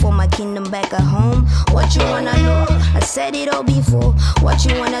paper for my kingdom back at home. What you wanna know? I said it all before. What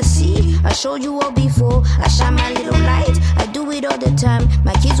you wanna see? I showed you all before. I shine my little light, I do it all the time.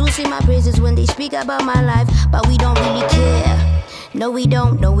 My kids will sing my praises when they speak about my life, but we don't really care. No, we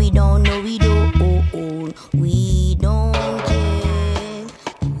don't, no, we don't, no, we don't. Oh, oh. We don't care.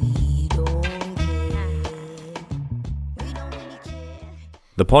 We don't care. We don't really care.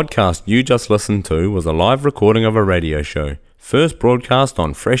 The podcast you just listened to was a live recording of a radio show, first broadcast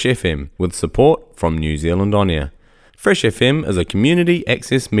on Fresh FM with support from New Zealand On Air. Fresh FM is a community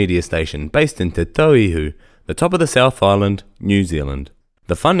access media station based in Te Tauihu, the top of the South Island, New Zealand.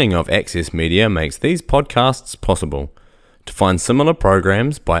 The funding of Access Media makes these podcasts possible. To find similar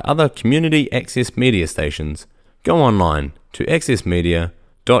programs by other community access media stations, go online to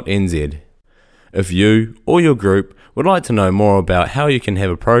accessmedia.nz. If you or your group would like to know more about how you can have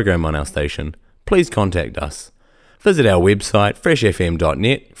a program on our station, please contact us. Visit our website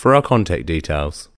freshfm.net for our contact details.